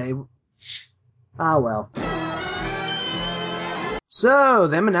 Someday. Ah, well. So,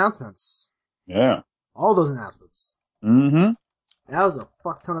 them announcements. Yeah. All those announcements. Mm-hmm. That was a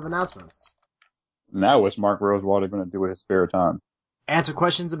fuck ton of announcements. Now what's Mark Rosewater going to do with his spare time? Answer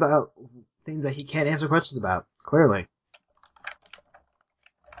questions about things that he can't answer questions about. Clearly.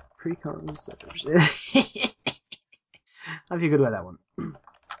 Precons. I feel good about that one.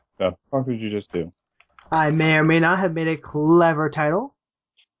 The fuck did you just do? I may or may not have made a clever title.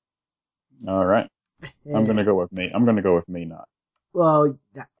 All right. I'm going to go with me. I'm going to go with me not. Well,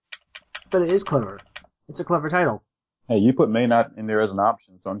 yeah. But it is clever. It's a clever title. Hey, you put may not in there as an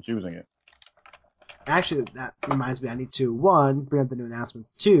option, so I'm choosing it. Actually, that reminds me, I need to, 1, bring up the new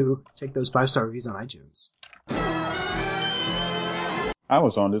announcements, 2, check those 5-star reviews on iTunes. I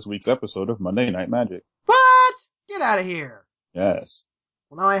was on this week's episode of Monday Night Magic. What? Get out of here. Yes.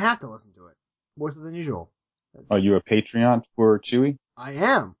 Well, now I have to listen to it. More than usual. Are you a Patreon for Chewy? I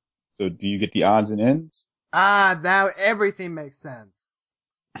am. So do you get the odds and ends? Ah, now everything makes sense.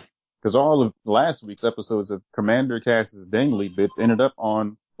 Because all of last week's episodes of CommanderCast's Dangly Bits ended up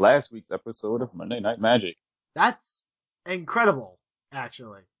on last week's episode of Monday Night Magic. That's incredible,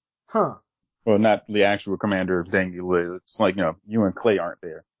 actually. Huh. Well, not the actual Commander Dangly. It's like, you and Clay aren't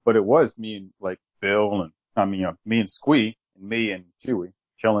there. But it was me and, like, Bill and, me and Squee and me and Chewy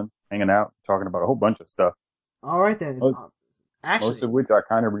chilling, hanging out, talking about a whole bunch of stuff. Alright then, actually. Most of which I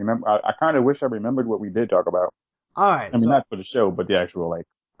kind of remember. I kind of wish I remembered what we did talk about. Alright, not for the show, but the actual, like,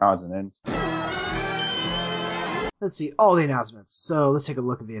 odds and ends. Let's see, all the announcements. So, let's take a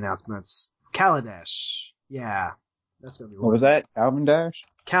look at the announcements. Kaladesh. Yeah. That's gonna be one. What was that? Calvin Dash?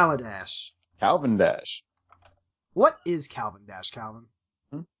 Kaladesh. Calvin Dash. What is Calvin Dash, Calvin?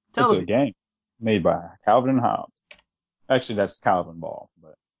 It's a game. Made by Calvin and Hobbes. Actually, that's Calvin Ball,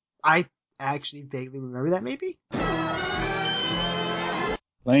 but I actually vaguely remember that, maybe?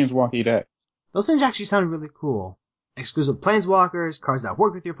 Planeswalker deck. Those things actually sound really cool. Exclusive Planeswalkers, cards that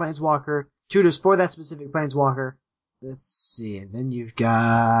work with your Planeswalker, tutors for that specific Planeswalker. Let's see, and then you've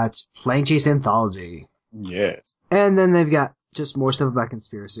got Plane Chase Anthology. Yes. And then they've got just more stuff about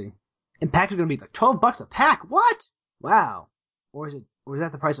Conspiracy. And packs are gonna be like $12 a pack. What? Wow. Or is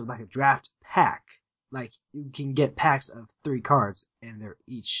that the price of like a draft pack? Like, you can get packs of 3 cards, and they're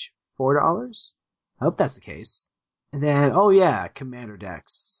each $4? I hope that's the case. And then, oh yeah, Commander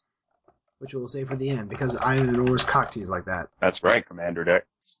decks. Which we'll save for the end, because I'm an Oars cocktease like that. That's right, Commander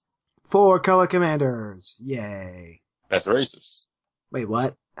decks. 4 color commanders. Yay. That's racist. Wait,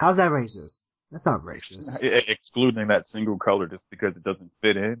 what? How's that racist? That's not racist. Excluding that single color just because it doesn't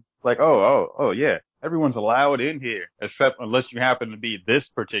fit in. Like, oh, yeah. Everyone's allowed in here, except unless you happen to be this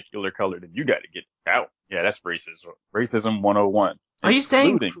particular color, then you gotta get out. Yeah, that's racism. Racism 101. Are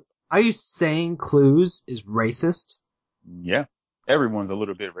you saying Clues is racist? Yeah. Everyone's a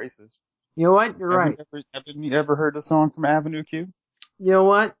little bit racist. You know what? You're right. Haven't you ever heard the song from Avenue Q? You know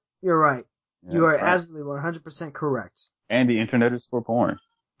what? You're right. Yeah, you are right. absolutely 100% correct. And the internet is for porn.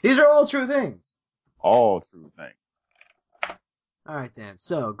 These are all true things. All true things. Alright then,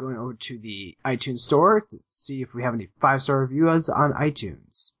 so going over to the iTunes store to see if we have any 5-star reviews on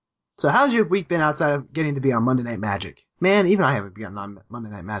iTunes. So how's your week been outside of getting to be on Monday Night Magic? Man, even I haven't gotten on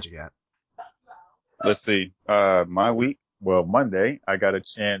Monday Night Magic yet. Let's see. My week, well, Monday, I got a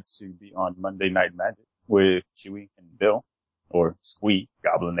chance to be on Monday Night Magic with Chewie and Bill, or Squee,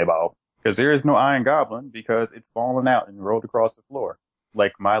 Goblin Evolve. Because there is no Iron Goblin because it's fallen out and rolled across the floor.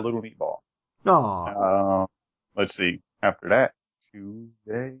 Like My Little Meatball. Aww. Let's see. After that,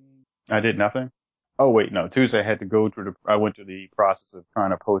 Tuesday, I did nothing. Oh wait, no. Tuesday I had to go through I went through the process of trying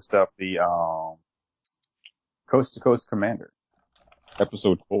to post up the, Coast to Coast Commander,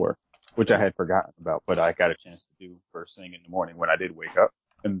 episode 4, which I had forgotten about, but I got a chance to do first thing in the morning when I did wake up.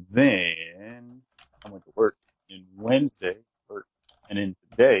 And then I went to work. And Wednesday, and then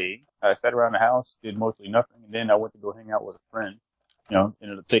today, I sat around the house, did mostly nothing, and then I went to go hang out with a friend. You know,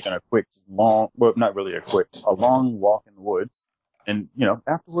 ended up taking a long walk in the woods. And, you know,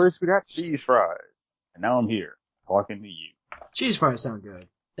 afterwards we got cheese fries. And now I'm here, talking to you. Cheese fries sound good.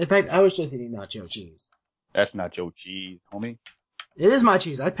 In fact, I was just eating nacho cheese. That's nacho cheese, homie. It is my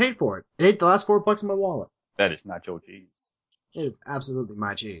cheese. I paid for it. It ate the last $4 in my wallet. That is nacho cheese. It is absolutely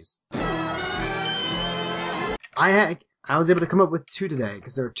my cheese. I was able to come up with 2 today,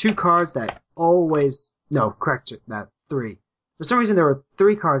 because there are 2 cards that always... No, correct that. 3. For some reason, there were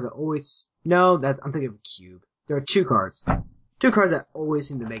 3 cards that always... No, I'm thinking of a cube. There are 2 cards. 2 cards that always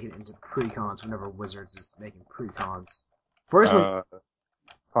seem to make it into precons whenever Wizards is making precons. First one...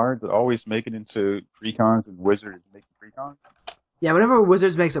 Cards that always make it into precons and Wizards making precons? Yeah, whenever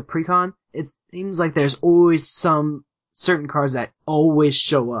Wizards makes a precon, it seems like there's always some certain cards that always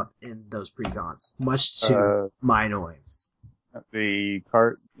show up in those precons, much to my annoyance. The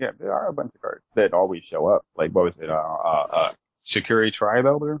card, yeah, there are a bunch of cards that always show up. Like, what was it, Security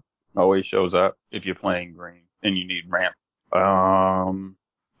Tri-Builder always shows up if you're playing green and you need ramp.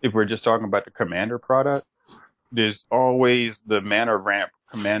 If we're just talking about the Commander product, there's always the Mana Ramp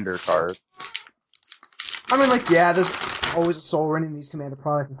Commander card. I mean, like, yeah, there's always a Soul Ring in these Commander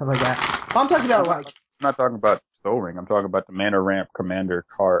products and stuff like that. But I'm talking about, like... I'm not talking about Soul Ring. I'm talking about the Mana Ramp Commander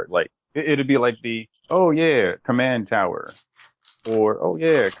card. Like, it'd be like the, oh yeah, Command Tower. Or, oh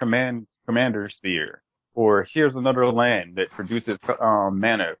yeah, Commander Sphere. Or here's another land that produces,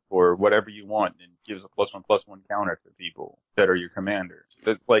 mana for whatever you want and gives a +1/+1 counter to people that are your commanders.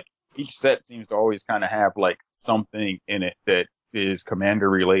 It's like, each set seems to always kind of have like something in it that is commander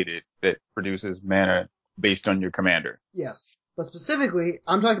related that produces mana based on your commander. Yes. But specifically,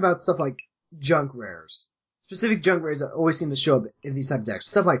 I'm talking about stuff like junk rares. Specific junk rares that always seem to show up in these type of decks.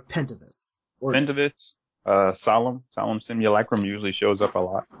 Stuff like Pentavis. Pentavis, Solemn Simulacrum usually shows up a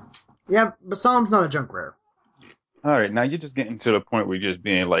lot. Yeah, but Solemn's not a junk rare. Alright, now you're just getting to the point where you're just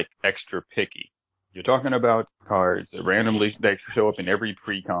being like extra picky. You're talking about cards that show up in every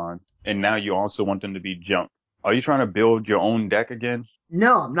precon, and now you also want them to be junk. Are you trying to build your own deck again?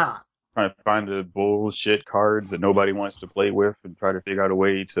 No, I'm not. Trying to find the bullshit cards that nobody wants to play with and try to figure out a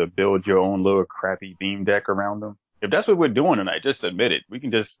way to build your own little crappy theme deck around them? If that's what we're doing tonight, just admit it. We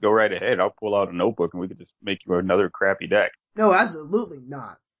can just go right ahead. I'll pull out a notebook and we can just make you another crappy deck. No, absolutely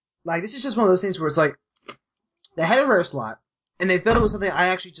not. Like, this is just one of those things where it's like, they had a rare slot, and they filled it with something I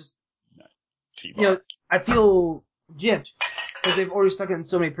actually just... You know, I feel gypped because they've already stuck it in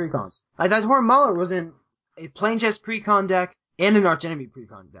so many precons. Like that Horn Muller was in a plain chest precon deck and an arch enemy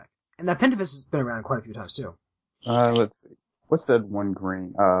precon deck, And that Pentivus has been around quite a few times, too. Let's see. What's that one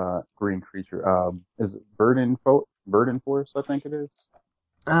green creature? Is it Burden Force, I think it is?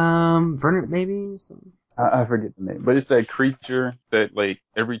 Verdant, maybe? I forget the name, but it's that creature that, like,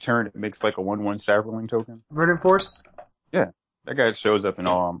 every turn it makes like a 1/1 Saverling token. Verdant Force? Yeah. That guy shows up in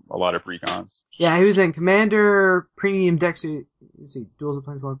a lot of precons. Yeah, he was in Commander Premium Dex. Let's see, Duels of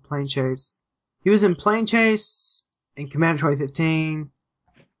Planeswalker, Plane Chase. He was in Plane Chase in Commander 2015.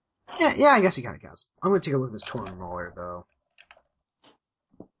 Yeah, I guess he kind of counts. I'm going to take a look at this Torn Roller, though.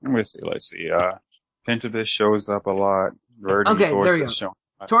 Let's see. Pentivus shows up a lot. Verdant Okay, Force there you has go. shown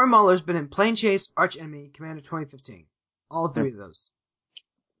up. Torn Mauler's been in Plane Chase, Arch Enemy, Commander 2015. All three of those.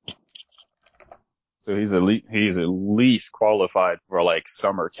 So he's at least qualified for like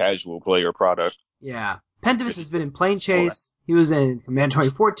summer casual player product. Yeah. Pentivus has been in Plane Chase. He was in Commander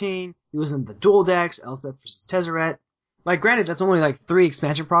 2014. He was in the Dual Decks, Elspeth vs. Tezzeret. Like, granted, that's only like 3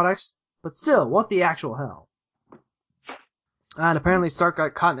 expansion products, but still, what the actual hell? And apparently Stark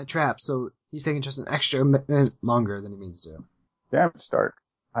got caught in a trap, so he's taking just an extra minute longer than he means to. Damn it, Stark.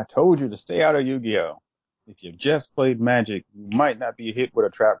 I told you to stay out of Yu-Gi-Oh! If you've just played Magic, you might not be hit with a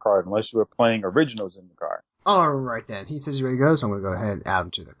trap card unless you are playing originals in the card. Alright then, he says he's ready to go, so I'm going to go ahead and add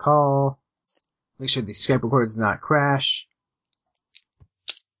him to the call. Make sure the Skype recorder does not crash.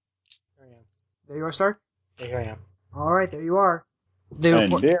 There I am. There you are, Stark? Yeah, here I am. Alright, there you are.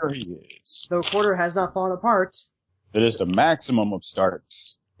 And there he is. The recorder has not fallen apart. It is the maximum of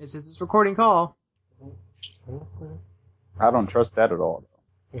Starks. It's this recording call. I don't trust that at all.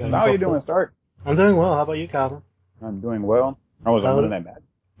 Okay, How are you doing, Stark? I'm doing well. How about you, Calvin? I'm doing well. I was on winning that match.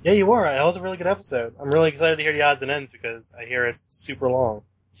 Yeah, you were. That was a really good episode. I'm really excited to hear the odds and ends because I hear it's super long.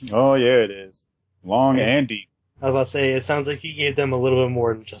 Oh yeah, it is. Long and deep. I was about to say, it sounds like you gave them a little bit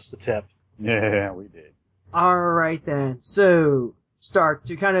more than just a tip. Yeah, we did. Alright then. So, Stark,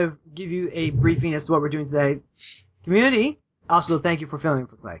 to kind of give you a briefing as to what we're doing today. Community, also thank you for filling in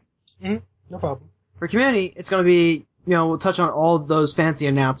for Clay. No problem. For community, it's going to be, we'll touch on all of those fancy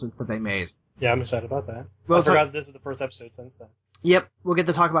announcements that they made. Yeah, I'm excited about that. Well, I forgot this is the first episode since then. Yep, we'll get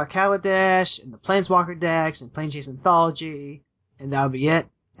to talk about Kaladesh, and the Planeswalker decks, and Plane Chase Anthology, and that'll be it.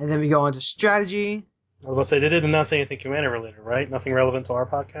 And then we go on to strategy. I was about to say, they didn't announce anything Commander related, right? Nothing relevant to our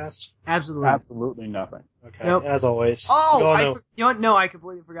podcast? Absolutely. Absolutely nothing. Okay, Nope. as always. Oh, you know what? No, I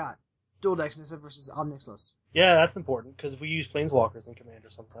completely forgot. Dual decks Nissa versus Omnixless. Yeah, that's important, because we use Planeswalkers in Commander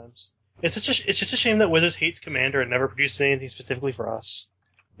sometimes. It's just a shame that Wizards hates Commander and never produces anything specifically for us.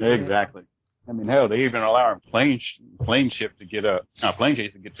 Exactly. I mean, hell, they even allow Plane Chase to get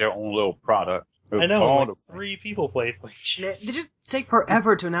their own little product. I know, like 3 people play Plane They Chase. just take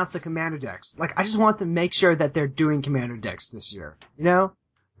forever to announce the Commander decks. Like, I just want to make sure that they're doing Commander decks this year. You know?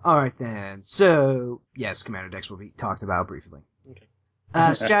 Alright then. So, yes, Commander decks will be talked about briefly.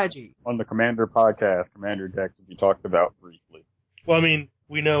 Okay. Strategy. On the Commander podcast, Commander decks will be talked about briefly. Well, I mean,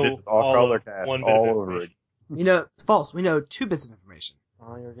 we know This is all color of cast, one bit all of over it. information. False. We know 2 bits of information.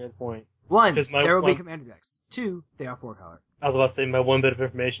 Oh, you're a good point. 1, 'Cause there will be Commander decks. 2, they are 4-color. I was about to say, my one bit of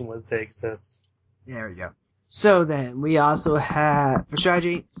information was they exist. There we go. So then, we also have, for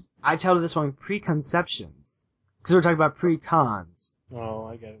strategy, I titled this one Preconceptions. Because we're talking about precons. Oh,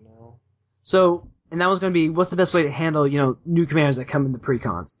 I get it now. So, and that was going to be, what's the best way to handle, new commanders that come in the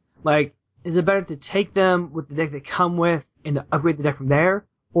precons? Like, is it better to take them with the deck they come with and to upgrade the deck from there?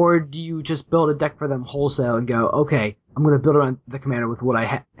 Or do you just build a deck for them wholesale and go, okay, I'm going to build around the commander with what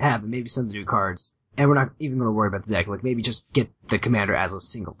I have and maybe some of the new cards. And we're not even going to worry about the deck. Like, maybe just get the commander as a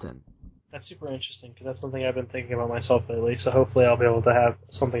singleton. That's super interesting, because that's something I've been thinking about myself lately, so hopefully I'll be able to have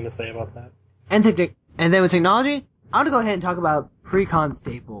something to say about that. And then with technology, I want to go ahead and talk about precon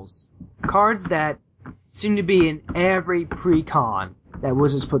staples. Cards that seem to be in every precon that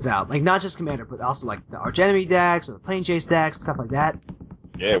Wizards puts out. Like, not just Commander, but also like the Arch Enemy decks or the Plane Chase decks, stuff like that.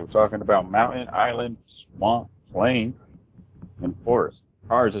 Yeah, we're talking about mountain, island, swamp, plain, and forest.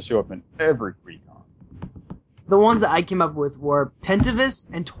 Cards that show up in every precon. The ones that I came up with were Pentivus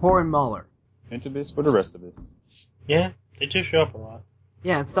and Torn Mauler. Pentivus for the rest of us. Yeah, they do show up a lot.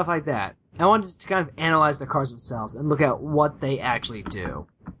 Yeah, and stuff like that. I wanted to kind of analyze the cards themselves and look at what they actually do.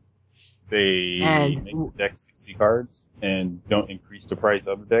 They make the deck 60 cards and don't increase the price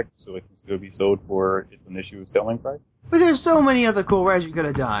of the deck, so it can still be sold for its initial selling price. But there's so many other cool rares you could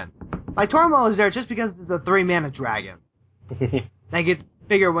have done. Like, Torn Mauler's there just because it's a 3-mana dragon. That gets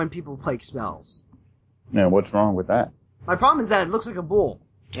bigger when people play spells. Now, what's wrong with that? My problem is that it looks like a bull.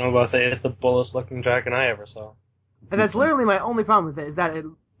 I was about to say, it's the bullest looking dragon I ever saw. And that's literally my only problem with it, is that it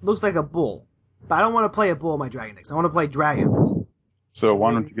looks like a bull. But I don't want to play a bull in my dragon decks. I want to play dragons. So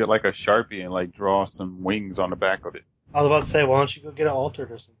why don't you get like a Sharpie and like draw some wings on the back of it? I was about to say, why don't you go get it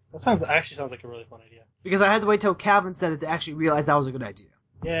altered or something? That actually sounds like a really fun idea. Because I had to wait till Calvin said it to actually realize that was a good idea.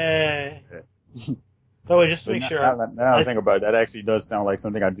 Yay! By the way, just to But make sure, now I think about it, that actually does sound like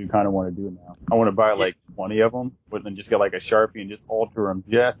something I do kind of want to do now. I want to buy like 20 of them, but then just get like a Sharpie and just alter them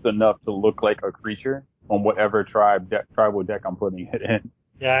just enough to look like a creature on whatever tribal deck I'm putting it in.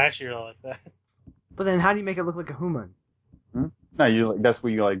 yeah, I actually really like that. But then how do you make it look like a human? No, that's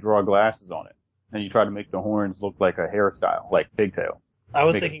where you like draw glasses on it, and you try to make the horns look like a hairstyle, like pigtail. I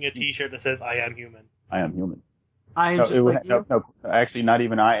was thinking a T-shirt that says "I am human." I am human. I am just like you. No, actually, not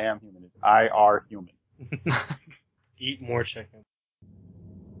even I am human. It's I are human. Eat more chicken.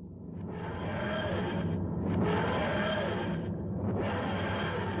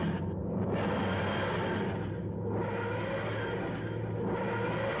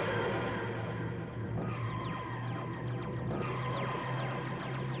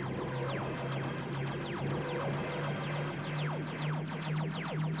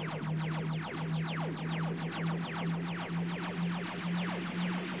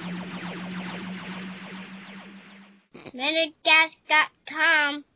 CommanderCast.com